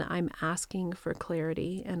 but then I'm asking for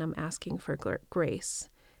clarity and I'm asking for grace.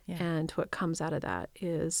 Yeah. And what comes out of that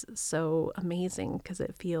is so amazing because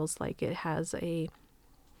it feels like it has I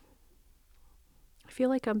feel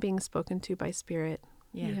like I'm being spoken to by spirit,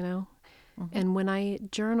 you know? And when I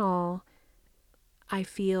journal, I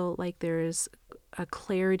feel like there's a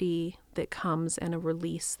clarity that comes and a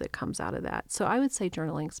release that comes out of that. So I would say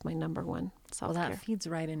journaling is my number one Well, self-care. that feeds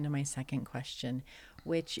right into my second question,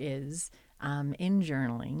 which is, in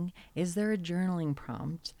journaling, is there a journaling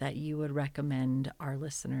prompt that you would recommend our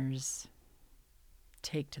listeners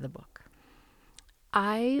take to the book?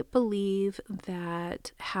 I believe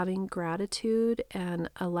that having gratitude and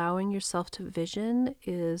allowing yourself to vision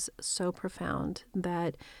is so profound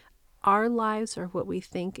that our lives are what we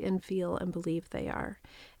think and feel and believe they are.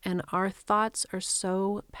 And our thoughts are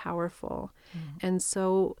so powerful. And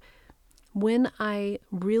so when I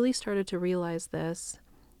really started to realize this,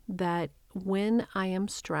 that when I am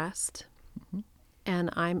stressed and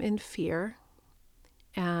I'm in fear,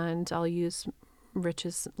 and I'll use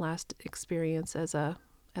Rich's last experience as a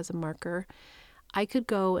marker, I could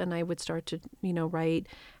go and I would start to, write,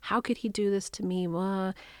 how could he do this to me?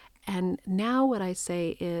 And now what I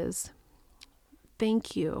say is,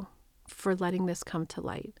 thank you for letting this come to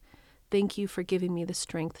light. Thank you for giving me the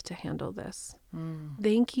strength to handle this.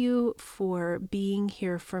 Thank you for being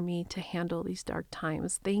here for me to handle these dark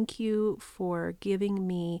times. Thank you for giving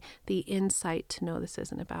me the insight to know this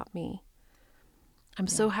isn't about me. I'm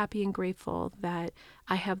so happy and grateful that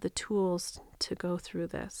I have the tools to go through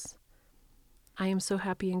this. I am so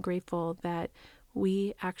happy and grateful that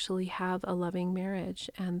we actually have a loving marriage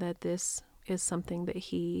and that this is something that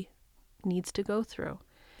he needs to go through.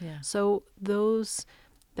 Yeah. So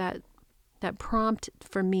that prompt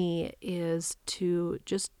for me is to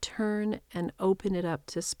just turn and open it up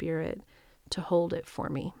to Spirit to hold it for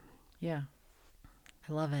me. Yeah.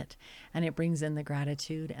 I love it. And it brings in the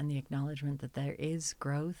gratitude and the acknowledgement that there is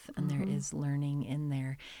growth and there is learning in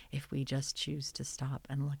there if we just choose to stop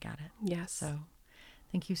and look at it. Yes. So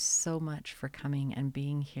thank you so much for coming and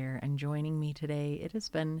being here and joining me today. It has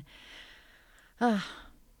been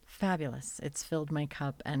fabulous. It's filled my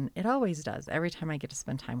cup, and it always does. Every time I get to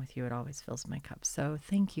spend time with you, it always fills my cup. So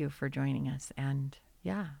thank you for joining us. And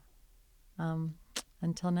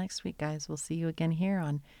until next week, guys, we'll see you again here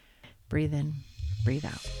on Breathe In, Breathe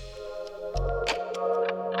Out.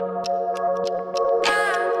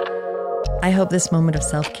 I hope this moment of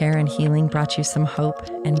self-care and healing brought you some hope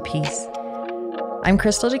and peace. I'm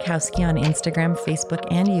Crystal Dukowski on Instagram, Facebook,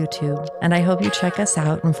 and YouTube, and I hope you check us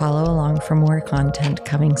out and follow along for more content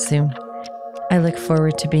coming soon. I look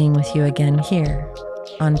forward to being with you again here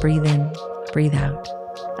on Breathe In, Breathe Out.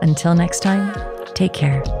 Until next time, take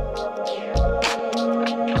care.